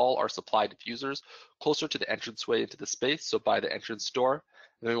install our supply diffusers closer to the entranceway into the space, so by the entrance door.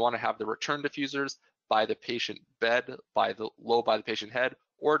 And then we want to have the return diffusers by the patient bed, by the patient head,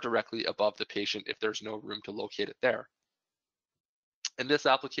 or directly above the patient if there's no room to locate it there. In this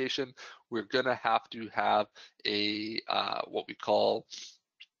application, we're going to have what we call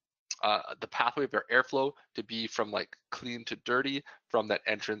the pathway of our airflow to be from like clean to dirty from that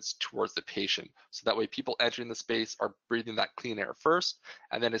entrance towards the patient. So that way people entering the space are breathing that clean air first,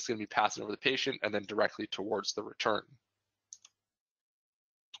 and then it's going to be passing over the patient and then directly towards the return.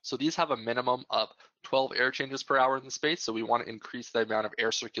 So these have a minimum of 12 air changes per hour in the space. So we want to increase the amount of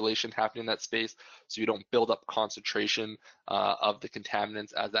air circulation happening in that space so you don't build up concentration of the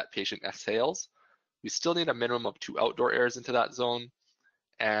contaminants as that patient exhales. We still need a minimum of 2 outdoor airs into that zone.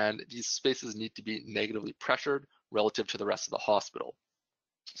 And these spaces need to be negatively pressured relative to the rest of the hospital.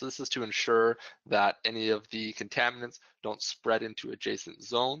 So this is to ensure that any of the contaminants don't spread into adjacent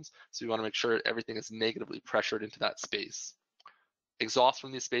zones. So we want to make sure everything is negatively pressured into that space. Exhaust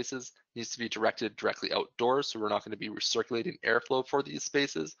from these spaces needs to be directed directly outdoors, so we're not going to be recirculating airflow for these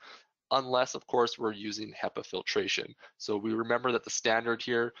spaces, unless, of course, we're using HEPA filtration. So we remember that the standard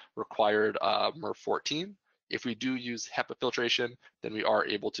here required MERV 14. If we do use HEPA filtration, then we are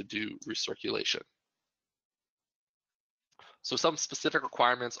able to do recirculation. So some specific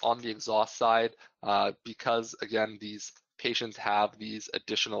requirements on the exhaust side, because again, these patients have these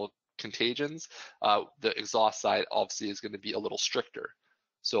additional contagions, the exhaust side obviously is going to be a little stricter.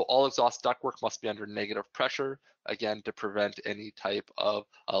 So all exhaust ductwork must be under negative pressure, again, to prevent any type of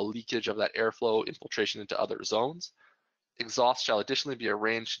leakage of that airflow, infiltration into other zones. Exhaust shall additionally be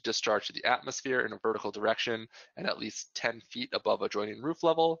arranged to discharge to the atmosphere in a vertical direction and at least 10 feet above adjoining roof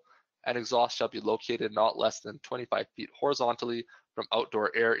level. And exhaust shall be located not less than 25 feet horizontally from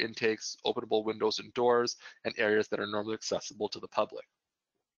outdoor air intakes, openable windows and doors, and areas that are normally accessible to the public.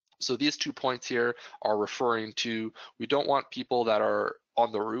 So these 2 points here are referring to, we don't want people that are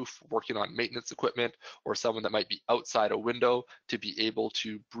on the roof working on maintenance equipment or someone that might be outside a window to be able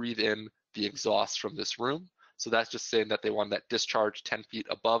to breathe in the exhaust from this room. So that's just saying that they want that discharge 10 feet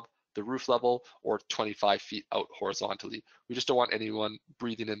above the roof level or 25 feet out horizontally. We just don't want anyone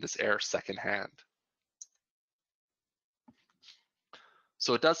breathing in this air secondhand.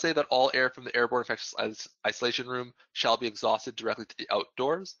 So it does say that all air from the airborne infectious isolation room shall be exhausted directly to the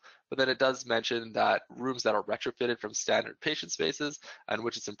outdoors, but then it does mention that rooms that are retrofitted from standard patient spaces and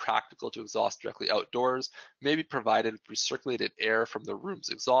which it's impractical to exhaust directly outdoors may be provided with recirculated air from the room's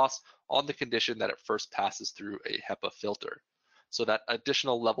exhaust on the condition that it first passes through a HEPA filter. So that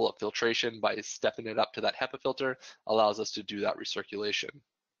additional level of filtration by stepping it up to that HEPA filter allows us to do that recirculation.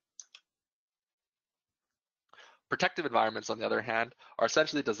 Protective environments, on the other hand, are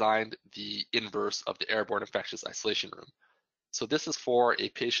essentially designed the inverse of the airborne infectious isolation room. So this is for a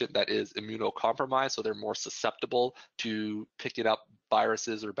patient that is immunocompromised, so they're more susceptible to picking up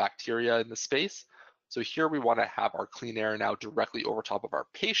viruses or bacteria in the space. So here we want to have our clean air now directly over top of our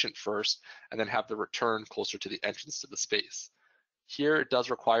patient first, and then have the return closer to the entrance to the space. Here it does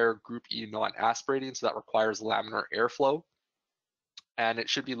require group E non-aspirating, so that requires laminar airflow, and it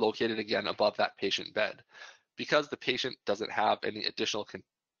should be located again above that patient bed. Because the patient doesn't have any additional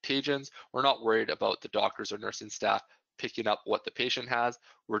contagions, we're not worried about the doctors or nursing staff picking up what the patient has.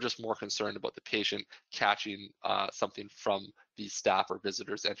 We're just more concerned about the patient catching something from the staff or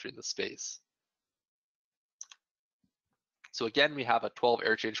visitors entering the space. So again, we have a 12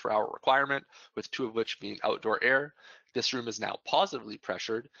 air change per hour requirement, with 2 of which being outdoor air. This room is now positively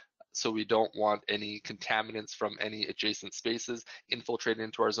pressured, so we don't want any contaminants from any adjacent spaces infiltrating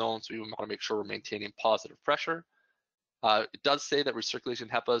into our zone, so we want to make sure we're maintaining positive pressure. It does say that recirculation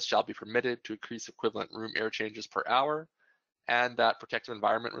HEPAs shall be permitted to increase equivalent room air changes per hour, and that protective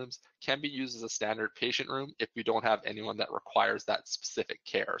environment rooms can be used as a standard patient room if we don't have anyone that requires that specific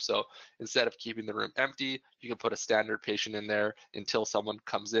care. So instead of keeping the room empty, you can put a standard patient in there until someone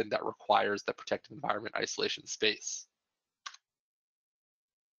comes in that requires the protective environment isolation space.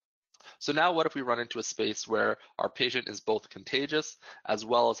 So now what if we run into a space where our patient is both contagious as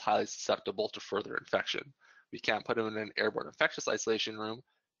well as highly susceptible to further infection? We can't put them in an airborne infectious isolation room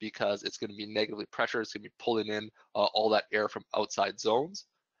because it's going to be negatively pressured. It's going to be pulling in all that air from outside zones.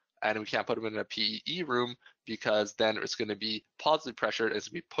 And we can't put them in a PEE room because then it's going to be positively pressured and it's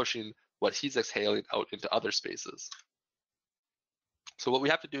going to be pushing what he's exhaling out into other spaces. So what we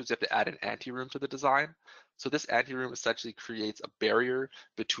have to do is we have to add an anteroom to the design. So this anteroom essentially creates a barrier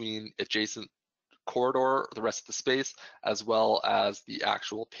between adjacent corridor, the rest of the space, as well as the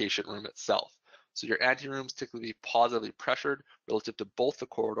actual patient room itself. So your anterooms typically positively pressured relative to both the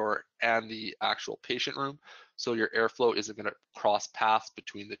corridor and the actual patient room. So your airflow isn't going to cross paths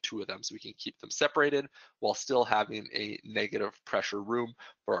between the 2 of them. So we can keep them separated while still having a negative pressure room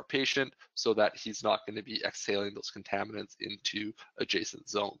for our patient so that he's not going to be exhaling those contaminants into adjacent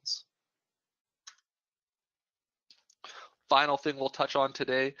zones. Final thing we'll touch on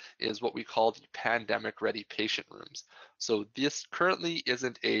today is what we call the pandemic ready patient rooms. So this currently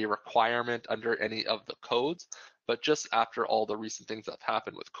isn't a requirement under any of the codes, but just after all the recent things that have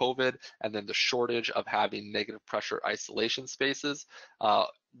happened with COVID and then the shortage of having negative pressure isolation spaces,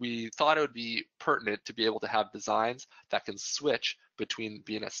 we thought it would be pertinent to be able to have designs that can switch between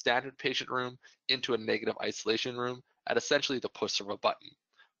being a standard patient room into a negative isolation room at essentially the push of a button.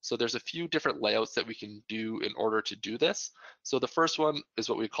 So there's a few different layouts that we can do in order to do this. So the first one is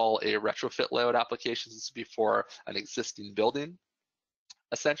what we call a retrofit layout application. This would be for an existing building.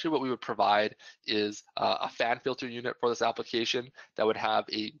 Essentially what we would provide is a fan filter unit for this application that would have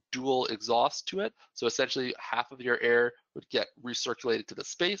a dual exhaust to it. So essentially half of your air would get recirculated to the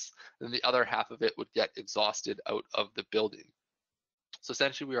space, and the other half of it would get exhausted out of the building. So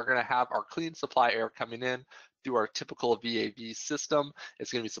essentially we are going to have our clean supply air coming in through our typical VAV system.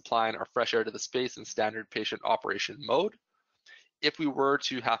 It's going to be supplying our fresh air to the space in standard patient operation mode. If we were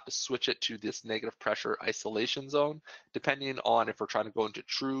to have to switch it to this negative pressure isolation zone, depending on if we're trying to go into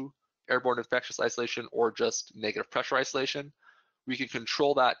true airborne infectious isolation or just negative pressure isolation, we can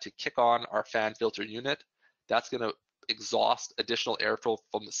control that to kick on our fan filter unit. That's going to exhaust additional airflow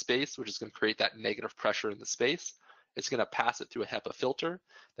from the space, which is going to create that negative pressure in the space. It's going to pass it through a HEPA filter.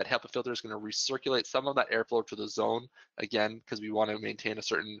 That HEPA filter is going to recirculate some of that airflow to the zone, again, because we want to maintain a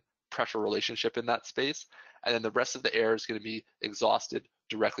certain pressure relationship in that space. And then the rest of the air is going to be exhausted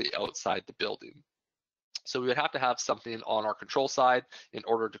directly outside the building. So we would have to have something on our control side in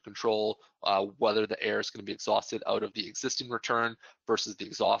order to control whether the air is going to be exhausted out of the existing return versus the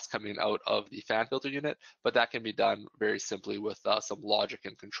exhaust coming out of the fan filter unit. But that can be done very simply with some logic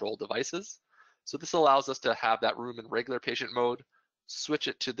and control devices. So this allows us to have that room in regular patient mode, switch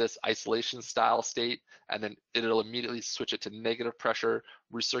it to this isolation style state, and then it'll immediately switch it to negative pressure,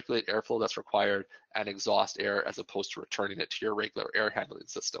 recirculate airflow that's required, and exhaust air as opposed to returning it to your regular air handling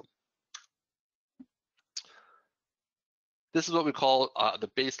system. This is what we call the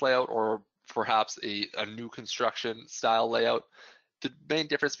base layout, or perhaps a new construction style layout. The main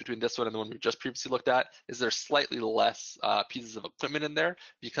difference between this one and the one we just previously looked at is there's slightly less pieces of equipment in there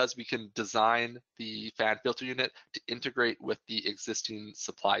because we can design the fan filter unit to integrate with the existing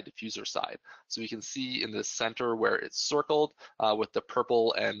supply diffuser side. So we can see in the center where it's circled with the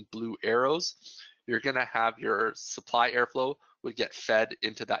purple and blue arrows, you're gonna have your supply airflow would get fed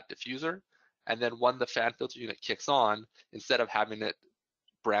into that diffuser. And then when the fan filter unit kicks on, instead of having it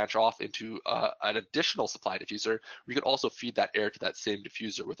branch off into an additional supply diffuser, we could also feed that air to that same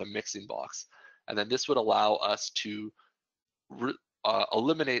diffuser with a mixing box. And then this would allow us to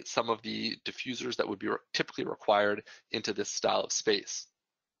eliminate some of the diffusers that would be typically required into this style of space.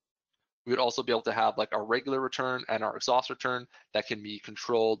 We would also be able to have like our regular return and our exhaust return that can be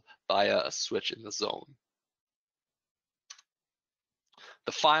controlled via a switch in the zone.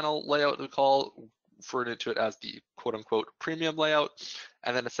 The final layout we call, referred to it as the quote unquote premium layout.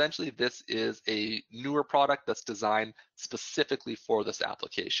 And then essentially this is a newer product that's designed specifically for this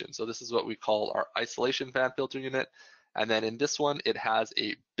application. So this is what we call our isolation fan filter unit. And then in this one, it has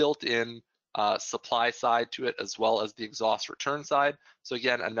a built-in supply side to it as well as the exhaust return side. So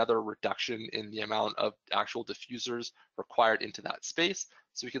again, another reduction in the amount of actual diffusers required into that space.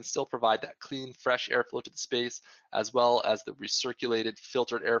 So we can still provide that clean, fresh airflow to the space, as well as the recirculated,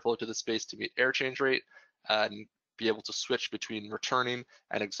 filtered airflow to the space to meet air change rate, and be able to switch between returning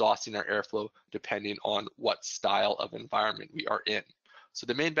and exhausting our airflow depending on what style of environment we are in. So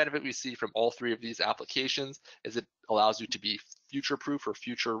the main benefit we see from all three of these applications is it allows you to be future-proof or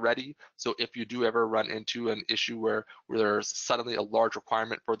future-ready. So if you do ever run into an issue where there's suddenly a large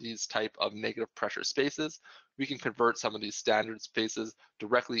requirement for these type of negative pressure spaces, we can convert some of these standard spaces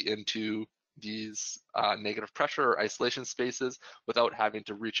directly into these negative pressure or isolation spaces without having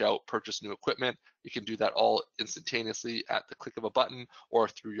to reach out, purchase new equipment. You can do that all instantaneously at the click of a button or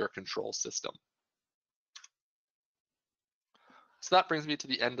through your control system. So that brings me to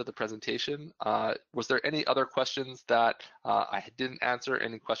the end of the presentation. Was there any other questions that I didn't answer?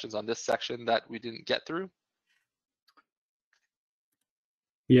 Any questions on this section that we didn't get through?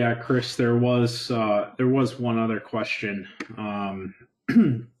 Yeah, Chris, there was one other question.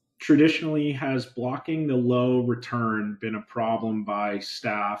 Traditionally, has blocking the low return been a problem by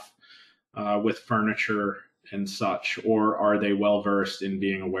staff with furniture and such, or are they well versed in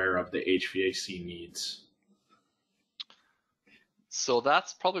being aware of the HVAC needs? So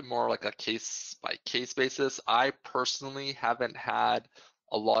that's probably more like a case by case basis. I personally haven't had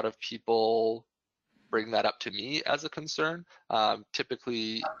a lot of people bring that up to me as a concern.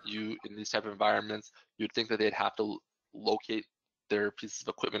 Typically, in these type of environments, you'd think that they'd have to locate their pieces of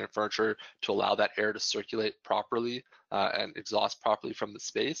equipment and furniture to allow that air to circulate properly and exhaust properly from the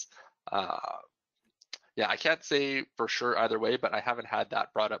space. Yeah, I can't say for sure either way, but I haven't had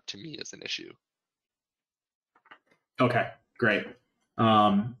that brought up to me as an issue. Okay, great.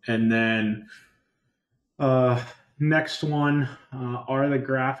 And then next one, are the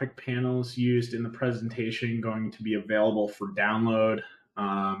graphic panels used in the presentation going to be available for download?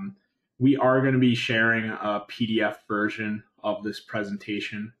 We are going to be sharing a PDF version of this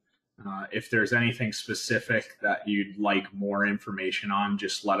presentation. If there's anything specific that you'd like more information on,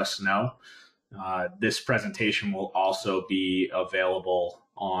 just let us know. This presentation will also be available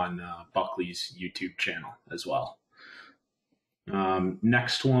on Buckley's YouTube channel as well.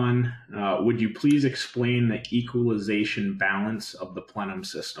 Next one, would you please explain the equalization balance of the plenum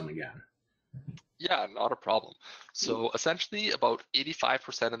system again? Yeah, not a problem. So essentially about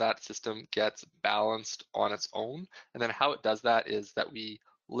 85% of that system gets balanced on its own. And then how it does that is that we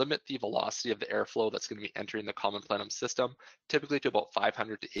limit the velocity of the airflow that's going to be entering the common plenum system, typically to about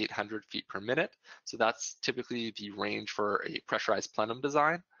 500 to 800 feet per minute. So that's typically the range for a pressurized plenum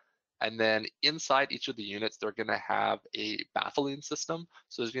design. And then inside each of the units, they're going to have a baffling system.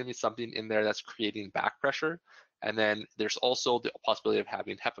 So there's going to be something in there that's creating back pressure. And then there's also the possibility of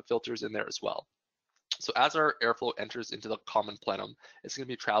having HEPA filters in there as well. So as our airflow enters into the common plenum, it's going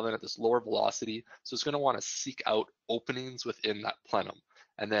to be traveling at this lower velocity. So it's going to want to seek out openings within that plenum.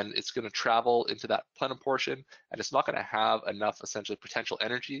 And then it's going to travel into that plenum portion, and it's not going to have enough essentially potential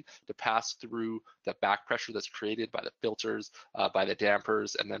energy to pass through the back pressure that's created by the filters, by the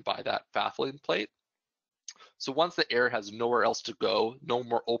dampers, and then by that baffling plate. So once the air has nowhere else to go, no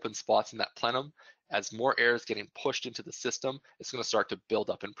more open spots in that plenum, as more air is getting pushed into the system, it's going to start to build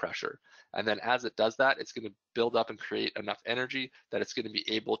up in pressure. And then as it does that, it's going to build up and create enough energy that it's going to be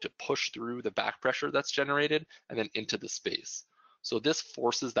able to push through the back pressure that's generated and then into the space. So this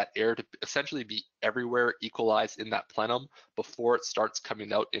forces that air to essentially be everywhere equalized in that plenum before it starts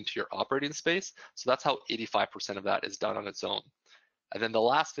coming out into your operating space. So that's how 85% of that is done on its own. And then the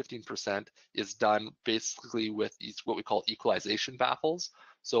last 15% is done basically with what we call equalization baffles.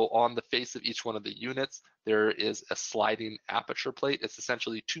 So on the face of each one of the units, there is a sliding aperture plate. It's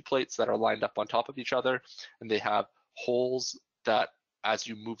essentially two plates that are lined up on top of each other, and they have holes that, as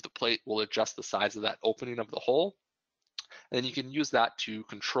you move the plate, will adjust the size of that opening of the hole. And then you can use that to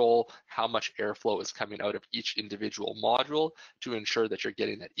control how much airflow is coming out of each individual module to ensure that you're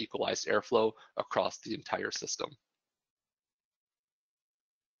getting that equalized airflow across the entire system.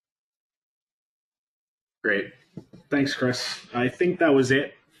 Great. Thanks, Chris. I think that was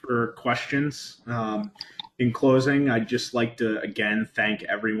it for questions. In closing, I'd just like to again thank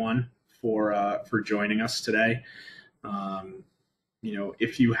everyone for joining us today.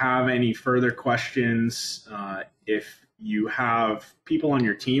 If you have any further questions, if you have people on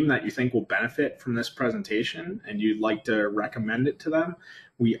your team that you think will benefit from this presentation and you'd like to recommend it to them,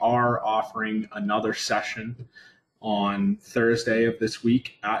 we are offering another session on Thursday of this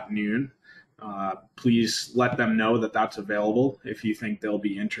week at noon. Please let them know that that's available if you think they'll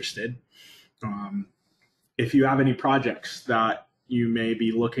be interested. If you have any projects that you may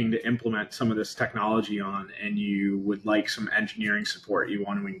be looking to implement some of this technology on and you would like some engineering support, you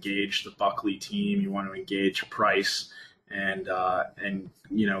want to engage the Buckley team, you want to engage Price and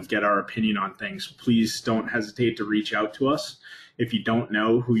get our opinion on things, please don't hesitate to reach out to us. If you don't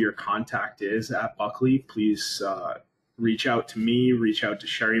know who your contact is at Buckley, please reach out to me, reach out to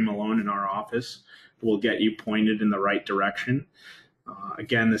Sherry Malone in our office. We'll get you pointed in the right direction.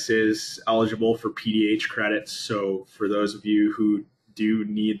 Again, this is eligible for PDH credits, so for those of you who do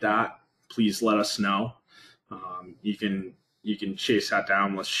need that, please let us know. You can chase that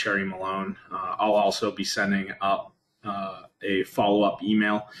down with Sherry Malone. I'll also be sending up a follow-up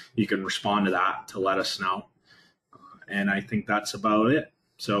email. You can respond to that to let us know. And I think that's about it.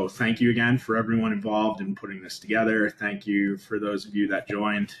 So thank you again for everyone involved in putting this together. Thank you for those of you that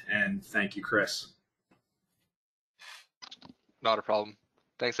joined, and thank you, Chris. Not a problem.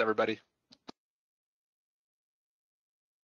 Thanks, everybody.